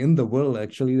complaining in the will,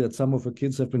 actually, that some of her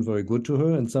kids have been very good to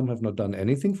her and some have not done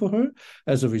anything for her.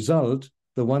 As a result,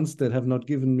 the ones that have not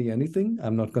given me anything,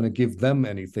 I'm not going to give them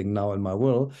anything now in my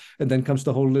will. And then comes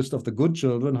the whole list of the good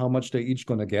children, how much they're each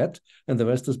going to get. And the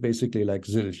rest is basically like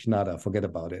zilch, nada, forget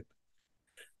about it.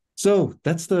 So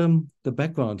that's the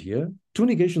background here. 2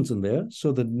 negations in there.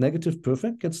 So the negative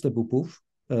perfect gets the bupuf,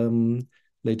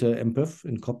 later empef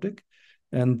in Coptic.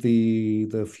 And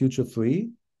the future 3,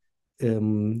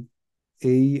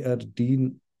 a at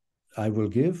d I will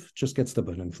give, just gets the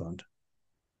button in front.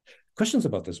 Questions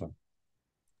about this one?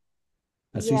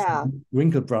 I see some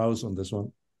wrinkled brows on this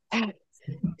one.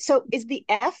 So is the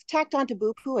F tacked onto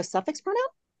bupu a suffix pronoun?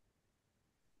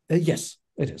 Yes,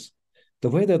 it is. The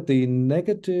way that the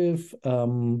negative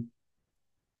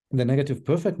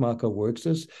perfect marker works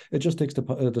is it just takes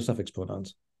the suffix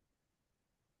pronouns.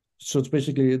 So it's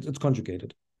basically, it's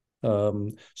conjugated.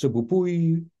 So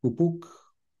bupui, bupuk,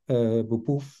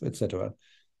 bupuf, etc.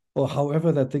 Or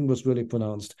however that thing was really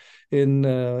pronounced. In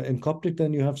Coptic,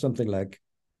 then you have something like,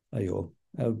 ayo,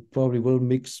 probably will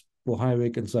mix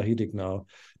Bohairic and Sahidic now,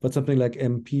 but something like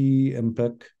MP,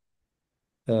 MPEC,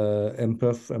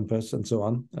 MPEF, MPES, and so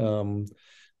on.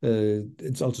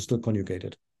 It's also still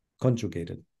conjugated.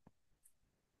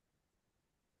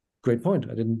 Great point.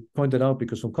 I didn't point that out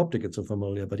because from Coptic it's so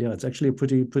familiar, but yeah, it's actually a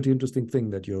pretty interesting thing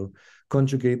that you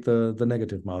conjugate the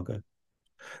negative marker.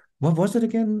 What was it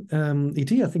again?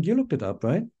 E.T., I think you looked it up,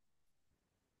 right?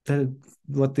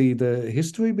 What the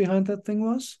history behind that thing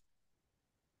was?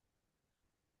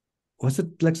 Was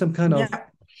it like some kind of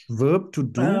verb to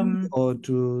do or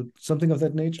to something of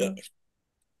that nature?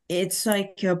 It's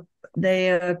like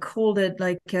they called it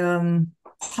like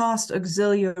past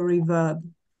auxiliary verb.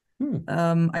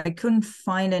 I couldn't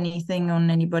find anything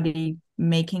on anybody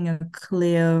making a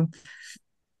clear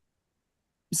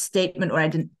statement, or I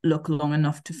didn't look long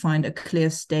enough to find a clear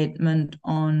statement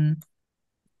on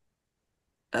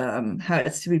how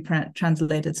it's to be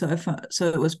translated. So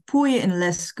it was pui in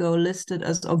Lesko listed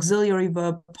as auxiliary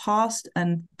verb past,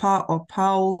 and pa or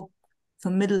pau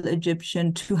for Middle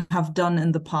Egyptian, to have done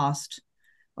in the past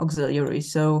auxiliary.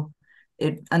 So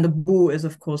and the bu is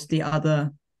of course the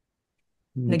other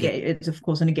negate. It's of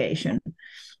course a negation.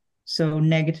 So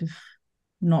negative,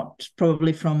 not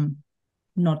probably from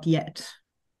not yet.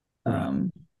 Right.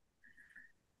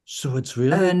 So it's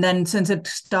really, and then since it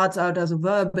starts out as a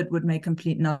verb, it would make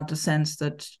complete and utter sense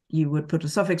that you would put a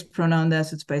suffix pronoun there.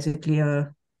 So it's basically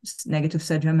a negative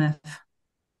jwnA.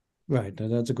 Right,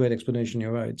 that's a great explanation.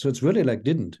 You're right. So it's really like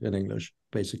didn't in English,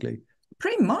 basically.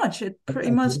 Pretty much, it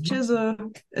pretty much is a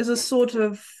sort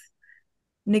of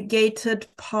negated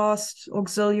past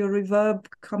auxiliary verb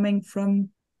coming from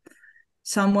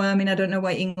somewhere. I mean, I don't know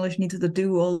why English needs to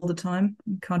do all the time.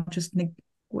 You can't just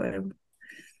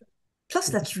plus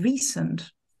that's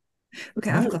recent.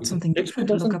 Okay, I've got something different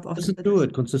to look up after. Doesn't do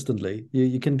it consistently.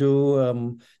 You can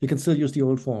do you can still use the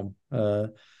old form.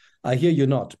 I hear you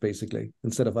not, basically,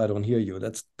 instead of I don't hear you.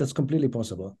 That's completely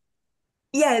possible.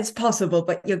 Yeah, it's possible,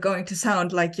 but you're going to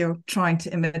sound like you're trying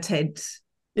to imitate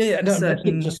like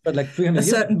 300 a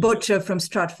certain butcher from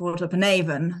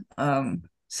Stratford-upon-Avon.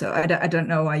 So I don't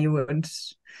know why you would,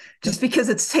 just because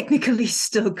it's technically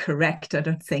still correct. I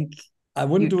don't think I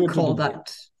wouldn't do it. Call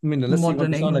that. I mean, unless you want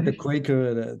to sound like a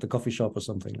Quaker at the coffee shop or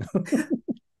something.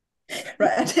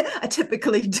 Right, I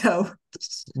typically don't.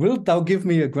 Wilt thou give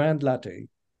me a grand latte?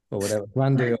 or whatever,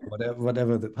 grande, or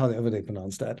however they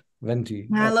pronounce that. Venti.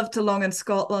 I lived too long in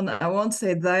Scotland. I won't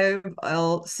say thou,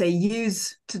 I'll say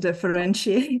use to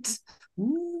differentiate.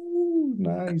 Ooh,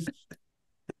 nice.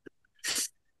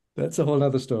 That's a whole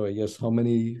other story. Yes, how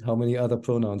many other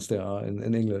pronouns there are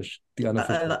in English? The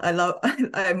unofficial.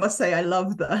 I must say I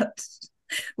love that.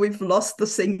 We've lost the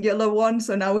singular one,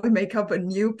 so now we make up a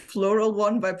new plural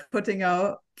one by putting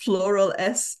our plural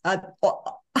s after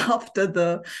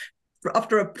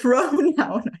a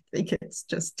pronoun. I think it's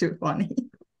just too funny.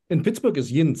 In Pittsburgh is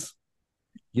yins.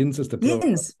 Yins is the plural.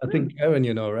 Yins. I think Aaron,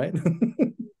 you know, right?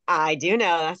 I do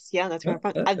know. That's where I'm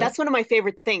from. That's one of my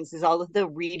favorite things is all of the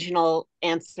regional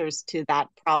answers to that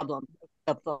problem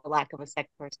of the lack of a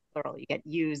second person plural. You get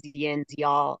yous, yins,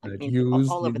 y'all. I mean,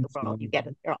 all over the world, you get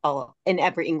it. They're all in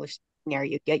every English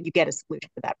dictionary. You get a solution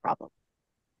to that problem.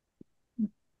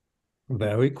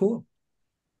 Very cool.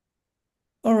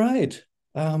 All right.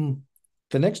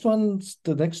 The next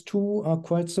two are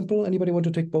quite simple. Anybody want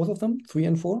to take both of them, 3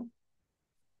 and 4?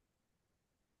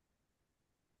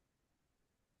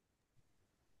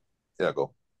 Yeah,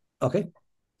 go. Okay.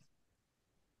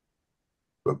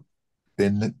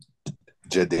 Bin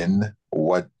Jadin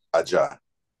Wad Aja.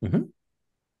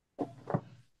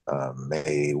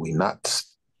 May we not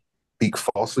speak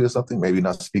falsely or something? Maybe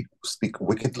not speak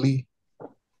wickedly?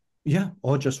 Yeah,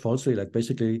 or just falsely, like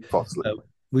basically falsely.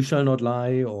 We shall not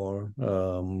lie, or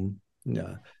we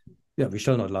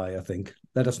shall not lie, I think.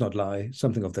 Let us not lie,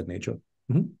 something of that nature.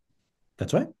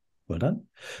 That's right. Well done.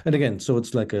 And again, so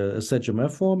it's like a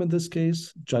jwnA form in this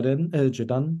case, jadan,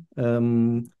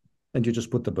 and you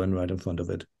just put the bun right in front of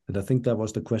it. And I think that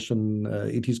was the question,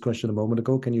 E.T.'s question a moment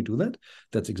ago. Can you do that?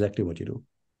 That's exactly what you do.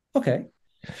 Okay.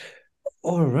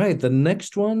 All right. The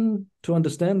next one, to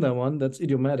understand that one, that's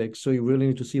idiomatic. So you really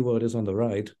need to see what it is on the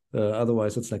right.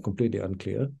 Otherwise, it's like completely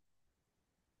unclear.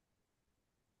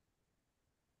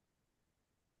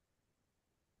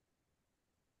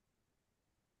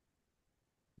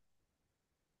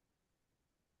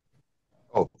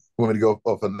 Oh, want me to go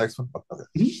for the next one? Okay.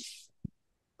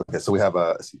 Okay, so we have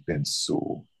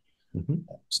Bensu.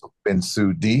 So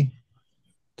Bensu D.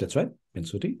 That's right.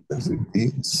 Bensu D. Bensu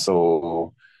D.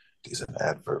 So D is an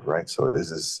adverb, right? So this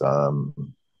is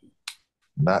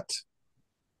not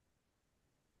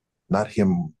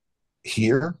him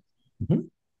here. Or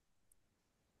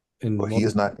he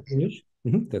is not English.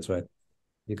 That's right.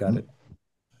 You got it.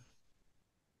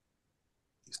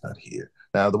 He's not here.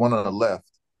 Now the one on the left.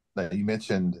 Now you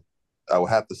mentioned I will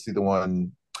have to see the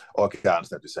one. Okay, I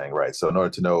understand what you're saying, right? So in order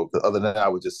to know, other than that, I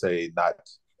would just say not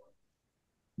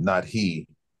he,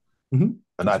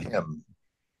 or not him.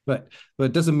 Right, but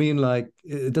it doesn't mean it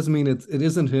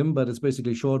isn't him, but it's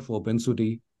basically short for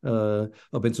Bensudi or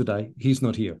Bensudai. He's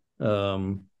not here.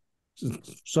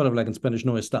 Sort of like in Spanish,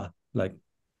 no está, like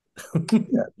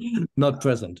not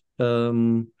present.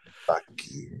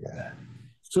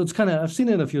 So it's kind of, I've seen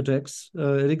it in a few texts.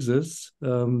 It exists.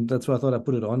 That's why I thought I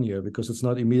put it on here, because it's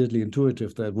not immediately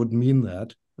intuitive that it would mean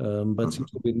that. But it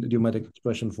seems to be an idiomatic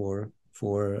expression for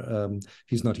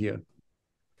he's not here.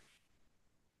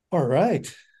 All right.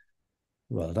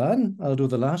 Well done. I'll do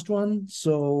the last one.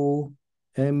 So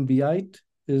ambiite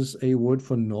is a word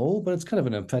for no, but it's kind of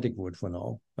an emphatic word for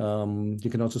no. You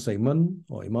can also say mun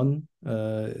or iman.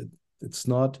 It's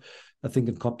not, I think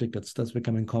in Coptic that's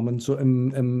becoming common. So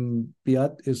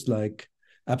ambiat is like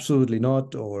absolutely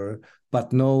not, or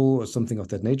but no, or something of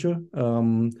that nature.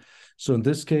 So in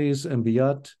this case,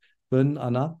 ambiat ben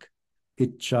anak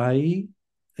ichai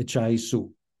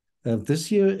su. This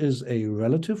here is a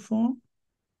relative form.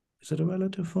 Is it a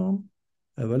relative form?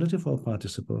 A relative or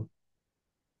participle?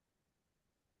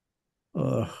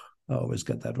 I always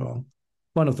get that wrong.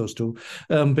 One of those two.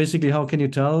 Basically, how can you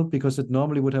tell? Because it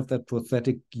normally would have that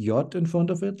prothetic yod in front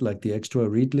of it, like the extra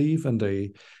reed leaf and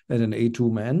an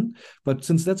A2 man. But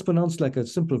since that's pronounced like a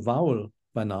simple vowel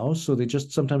by now, so they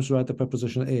just sometimes write the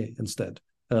preposition a instead.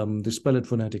 They spell it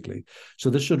phonetically. So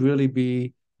this should really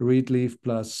be reed leaf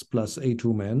plus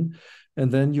A2 man.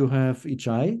 And then you have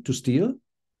ichai, to steal.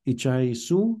 Ichai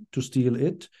su, to steal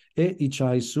it.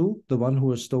 Ichai su, the one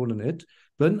who has stolen it.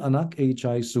 Ben anak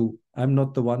ichai su, I'm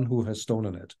not the one who has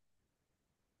stolen it.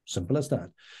 Simple as that.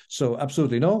 So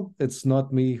absolutely no, it's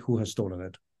not me who has stolen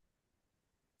it.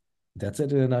 That's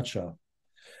it in a nutshell.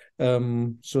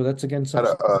 So that's again I had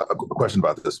a question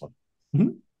about this one.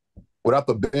 Without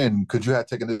the ben, could you have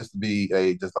taken this to be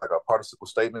just like a participle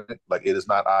statement? Like it is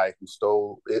not I who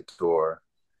stole it, or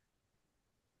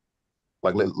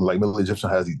like Middle Egyptian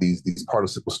has these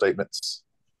participle statements.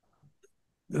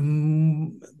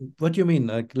 What do you mean?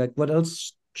 Like what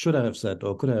else should I have said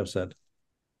or could I have said?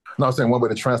 No, I'm saying one way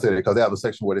to translate it, because they have a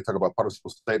section where they talk about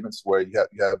participle statements where you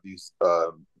have these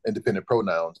independent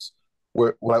pronouns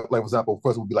where, like for example, of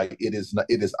course, it would be like it is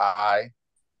I,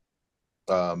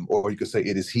 or you could say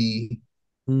it is he.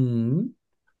 Mm-hmm.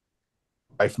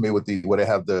 Are you familiar with the where they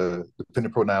have the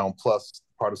dependent pronoun plus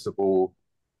participle?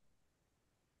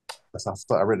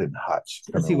 I read it in Hotch.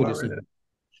 I see what you're saying.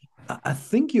 I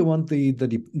think you want the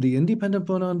independent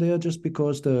pronoun there just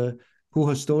because the who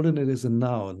has stolen it is a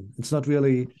noun. It's not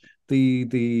really the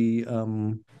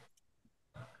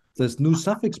there's new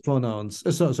suffix pronouns.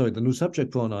 Sorry, the new subject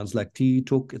pronouns like he,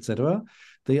 took, etc.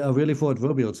 They are really for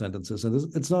adverbial sentences, and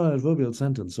it's not an adverbial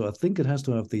sentence. So I think it has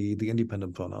to have the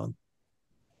independent pronoun.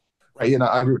 Right. Yeah, no,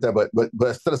 I agree with that. But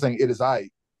instead of saying it is I,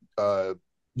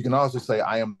 you can also say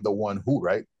I am the one who,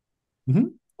 right? Mm-hmm.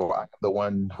 Or I am the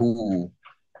one who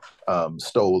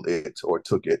stole it or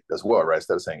took it as well, right?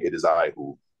 Instead of saying it is I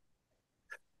who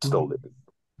stole it.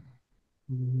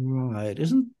 Right.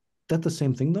 Isn't that the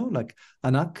same thing though? Like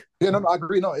anak? Yeah, no, I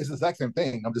agree. No, it's the exact same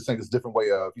thing. I'm just saying it's a different way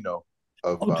of,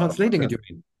 Translating it, you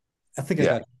mean? I think I yeah.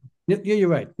 got it. Yeah, you're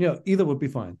right. Yeah, either would be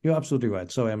fine. You're absolutely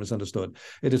right. Sorry, I misunderstood.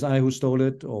 It is I who stole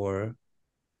it, or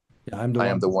yeah, I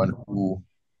am the one who.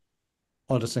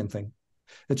 All the same thing.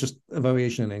 It's just a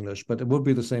variation in English, but it would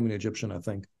be the same in Egyptian, I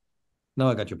think. Now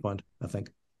I got your point, I think.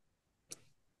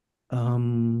 I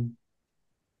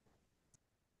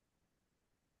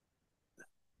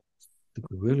think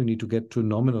we really need to get to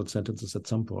nominal sentences at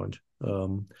some point.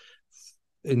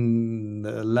 In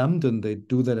Lambden, they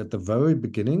do that at the very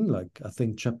beginning, like I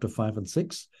think chapter 5 and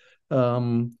 6.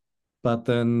 But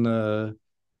then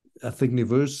I think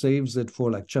Nevers saves it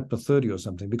for like chapter 30 or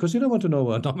something, because you don't want to know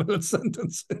what a nominal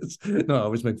sentence is. No, I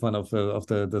always make fun of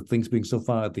the things being so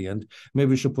far at the end. Maybe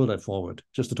we should pull that forward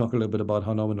just to talk a little bit about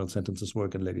how nominal sentences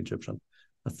work in Late Egyptian.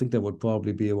 I think there would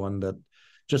probably be one that,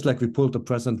 just like we pulled the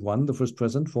present one, the first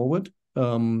present forward,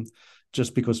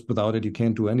 just because without it, you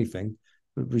can't do anything.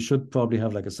 We should probably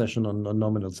have like a session on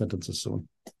nominal sentences soon.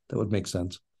 That would make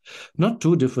sense. Not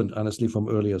too different, honestly, from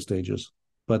earlier stages.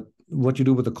 But what you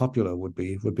do with the copula would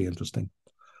be interesting.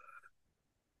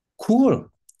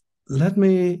 Cool. Let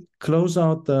me close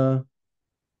out the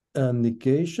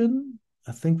negation.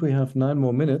 I think we have 9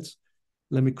 more minutes.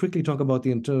 Let me quickly talk about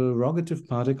the interrogative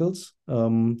particles.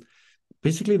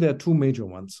 Basically, there are 2 major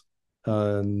ones.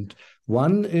 And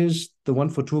one is the one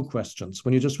for 2 questions.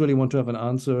 When you just really want to have an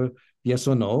answer, yes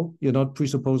or no, you're not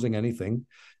presupposing anything.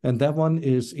 And that one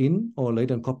is in, or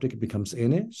later in Coptic, it becomes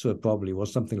ene. So it probably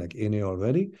was something like ene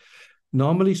already.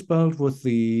 Normally spelled with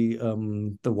the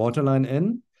waterline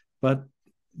n, but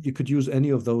you could use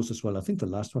any of those as well. I think the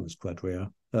last one is quite rare.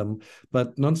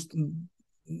 But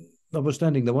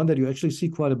notwithstanding, the one that you actually see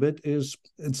quite a bit is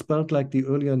it's spelled like the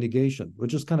earlier negation,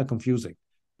 which is kind of confusing.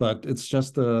 But it's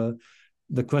just the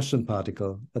question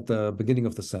particle at the beginning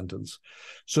of the sentence.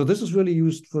 So this is really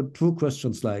used for true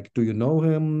questions like, do you know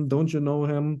him? Don't you know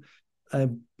him? I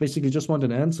basically just want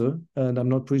an answer, and I'm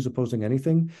not presupposing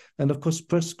anything. And of course,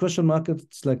 question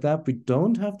marks like that, we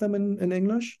don't have them in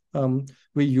English.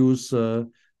 We use,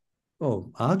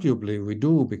 arguably we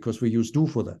do, because we use do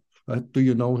for that. Right? Do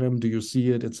you know him? Do you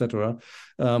see it, etc.?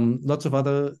 Lots of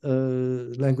other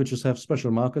languages have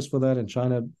special markers for that. In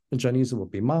Chinese, it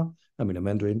would be ma, in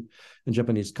Mandarin. In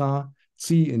Japanese, ka,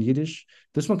 tsi in Yiddish.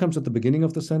 This one comes at the beginning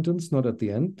of the sentence, not at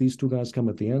the end. These 2 guys come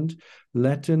at the end.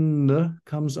 Latin n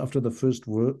comes after the first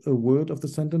word of the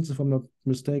sentence, if I'm not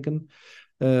mistaken.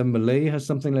 Malay has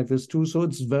something like this too, so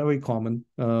it's very common.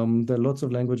 There are lots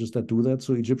of languages that do that,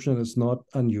 so Egyptian is not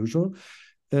unusual.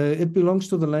 It belongs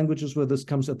to the languages where this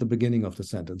comes at the beginning of the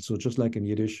sentence. So just like in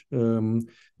Yiddish,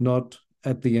 not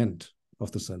at the end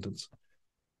of the sentence.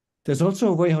 There's also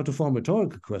a way how to form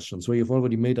rhetorical questions where you've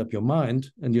already made up your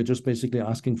mind and you're just basically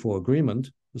asking for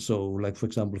agreement. So like, for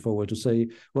example, if I were to say,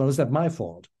 well, is that my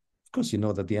fault? Of course, you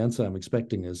know that the answer I'm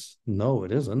expecting is no,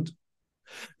 it isn't.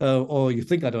 Or you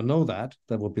think I don't know that.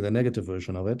 That would be the negative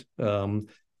version of it.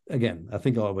 Again, I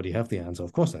think I already have the answer.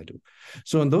 Of course I do.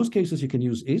 So in those cases, you can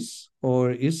use is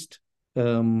or ist.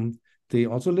 They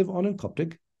also live on in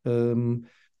Coptic.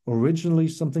 Originally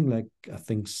something like, I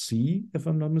think, C, if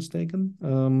I'm not mistaken.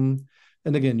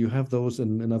 And again, you have those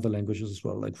in other languages as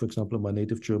well. Like, for example, in my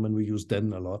native German, we use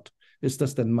denn a lot. Ist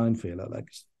das denn mein Fehler? Like,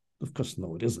 of course,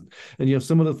 no, it isn't. And you have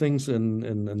similar things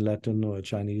in Latin or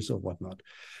Chinese or whatnot.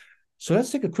 So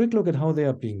let's take a quick look at how they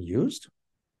are being used.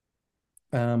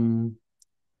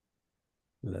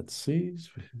 Let's see.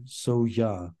 So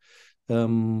yeah,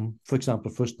 for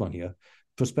example, first one here,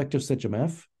 prospective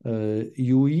ZMF,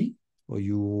 UE or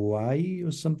UI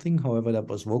or something, however that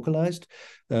was vocalized.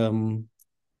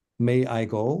 May I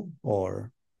go,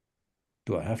 or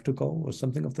Do I have to go, or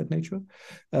something of that nature?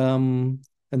 And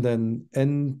then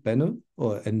en bene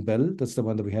or en bel, that's the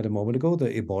one that we had a moment ago, the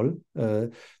ebol.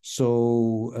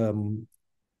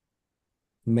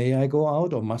 May I go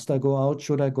out, or must I go out?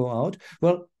 Should I go out?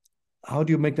 Well, how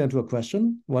do you make that into a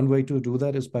question? One way to do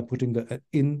that is by putting the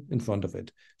in front of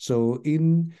it. So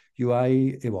in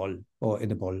UI ebol or in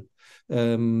ebol.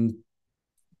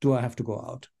 Do I have to go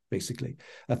out? Basically,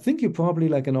 I think you probably,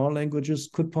 like in all languages,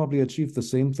 could probably achieve the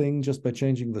same thing just by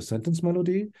changing the sentence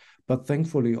melody. But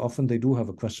thankfully, often they do have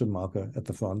a question marker at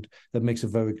the front that makes it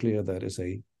very clear that is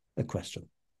a question.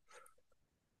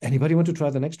 Anybody want to try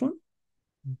the next one?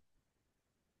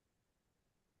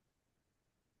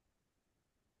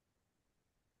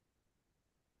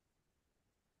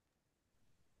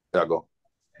 Yeah, go.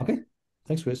 Okay,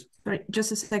 thanks, Chris. Right,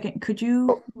 just a second. Could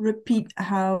you repeat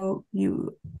how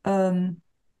you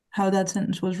how that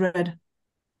sentence was read?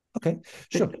 Okay,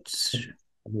 sure.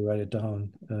 Let me write it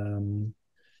down.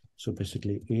 So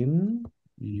basically, in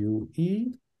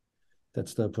UE,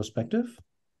 that's the perspective,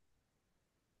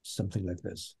 something like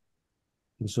this.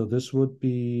 And so this would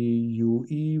be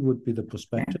UE would be the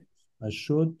perspective. I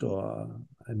should, or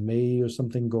I may, or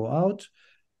something go out.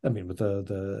 I mean, with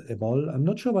the ebol, I'm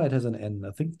not sure why it has an N.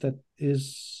 I think that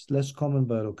is less common,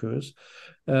 but it occurs.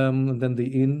 And then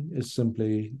the in is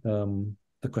simply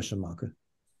the question marker.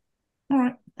 All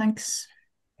right, thanks.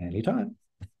 Anytime.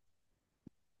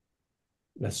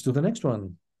 Let's do the next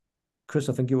one. Chris,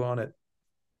 I think you were on it.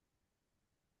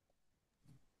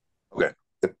 Okay.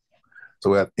 So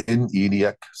we have in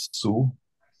eniac su.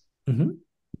 And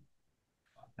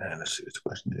let's see, this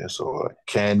question here. So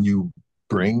can you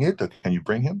bring it, or can you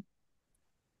bring him?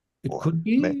 It could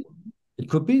be. May. It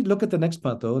could be. Look at the next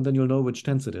part, though, and then you'll know which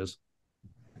tense it is.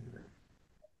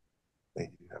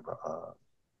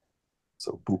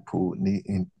 So bupu ni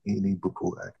in ini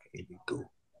bupu ak ini do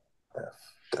def.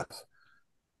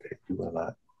 Okay, you will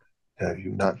not. Have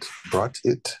you not brought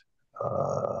it?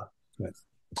 Right.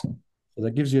 So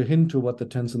that gives you a hint to what the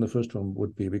tense in the first one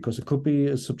would be, because it could be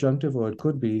a subjunctive or it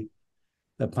could be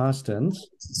a past tense.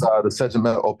 The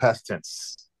sentimental or past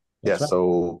tense. Yes. Right.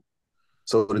 So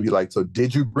it'd be like, so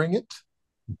did you bring it?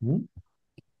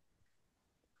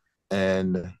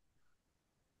 And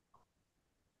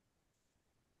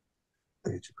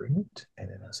did you bring it? And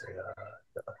then I say,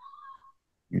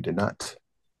 you did not.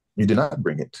 You did not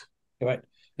bring it. Right.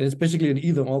 And it's basically an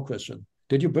either or question.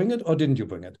 Did you bring it or didn't you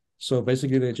bring it? So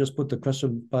basically they just put the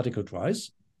question particle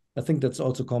twice. I think that's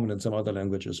also common in some other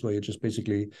languages where you just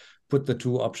basically put the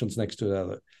two options next to the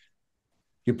other.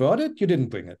 You brought it, you didn't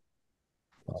bring it.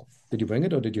 Well, did you bring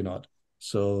it or did you not?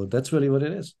 So that's really what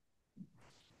it is.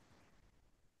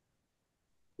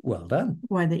 Well done.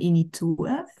 Why the ini to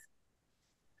F?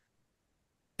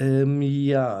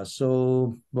 Yeah,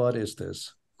 so what is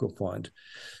this? Good point.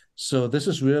 So this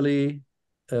is really,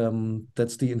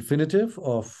 that's the infinitive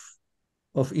of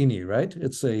ini, right?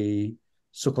 It's a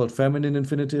so-called feminine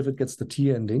infinitive. It gets the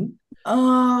T ending.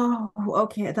 Oh,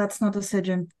 okay. That's not a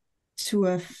sedgent to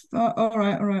F. All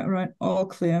right. All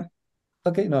clear.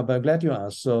 Okay, no, but I'm glad you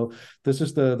asked. So this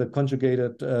is the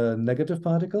conjugated negative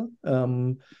particle.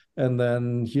 And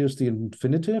then here's the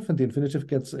infinitive, and the infinitive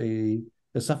gets a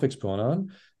suffix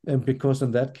pronoun. And because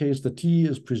in that case, the T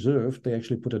is preserved, they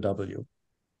actually put a W.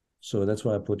 So that's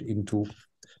why I put into,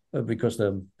 because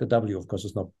the W, of course,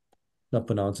 is not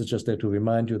pronounced. It's just there to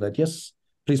remind you that, yes,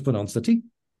 please pronounce the T.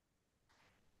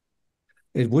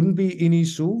 It wouldn't be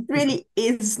inisu. It really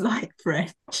is like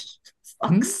French.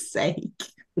 Fuck's sake.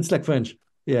 It's like French.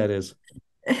 Yeah, it is.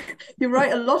 You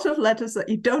write a lot of letters that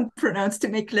you don't pronounce to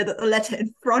make the letter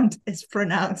in front is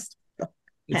pronounced.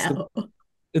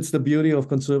 It's the beauty of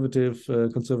conservative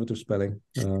spelling.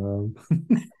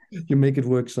 You make it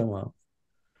work somehow.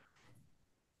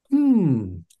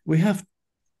 We have,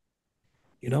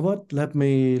 you know what? Let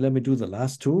me do the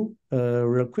last two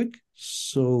real quick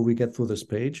so we get through this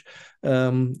page.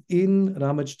 In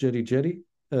Ramech Jeri Jeri,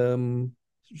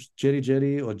 Jeri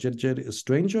Jeri or Jeri Jeri is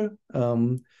stranger.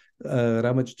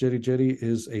 Ramech Jeri Jeri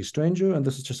is a stranger, and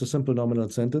this is just a simple nominal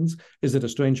sentence. Is it a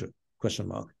stranger? Question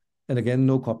mark. And again,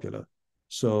 no copula.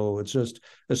 So it's just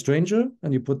a stranger,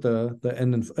 and you put the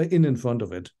N in front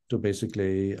of it to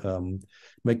basically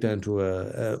make that into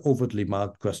a overtly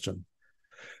marked question.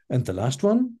 And the last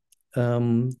one,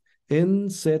 in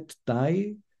set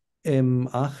dai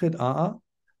achet a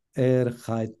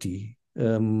chaiti.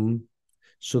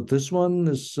 So this one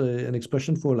is an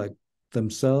expression for like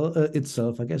themselves,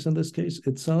 itself, I guess in this case,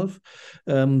 itself.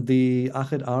 The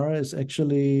achet ara is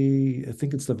actually, I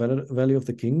think it's the Valley of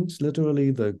the Kings, literally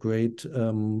the great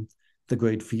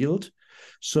field.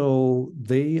 So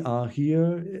they are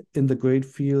here in the great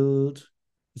field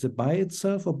Is it by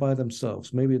itself or by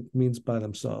themselves? Maybe it means by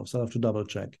themselves. I'll have to double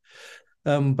check.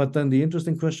 But then the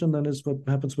interesting question then is what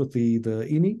happens with the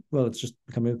ini? Well, it's just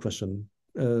becoming a question.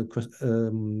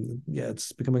 Yeah,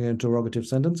 it's becoming an interrogative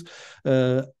sentence.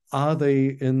 Are they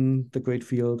in the great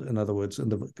field? In other words, in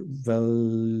the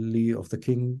valley of the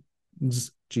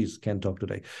kings? Geez, can't talk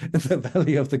today. In the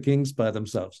valley of the kings by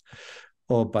themselves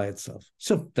or by itself.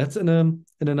 So that's in a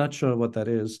nutshell what that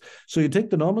is. So you take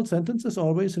the normal sentence as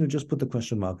always, and you just put the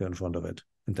question marker in front of it,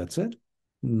 and that's it.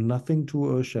 Nothing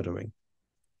too earth-shattering.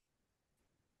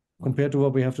 Compared to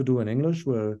what we have to do in English,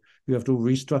 where you have to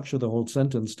restructure the whole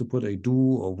sentence to put a do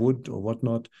or would or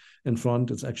whatnot in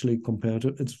front, it's actually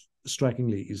it's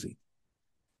strikingly easy.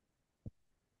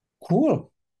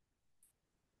 Cool.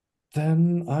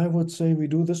 Then I would say we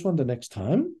do this one the next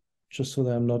time, just so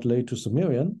that I'm not late to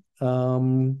Sumerian,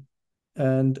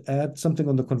 and add something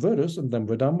on the converters, and then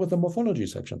we're done with the morphology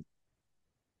section.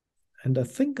 And I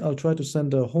think I'll try to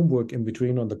send a homework in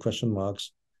between on the question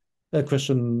markers,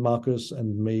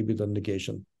 and maybe the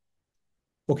negation.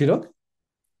 Okay, Doc?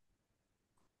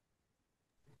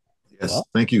 Yes, well,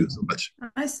 thank you so much.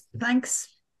 Nice,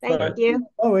 thanks. Thank you.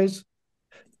 Always.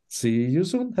 See you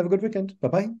soon. Have a good weekend.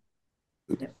 Bye-bye.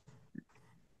 Yep.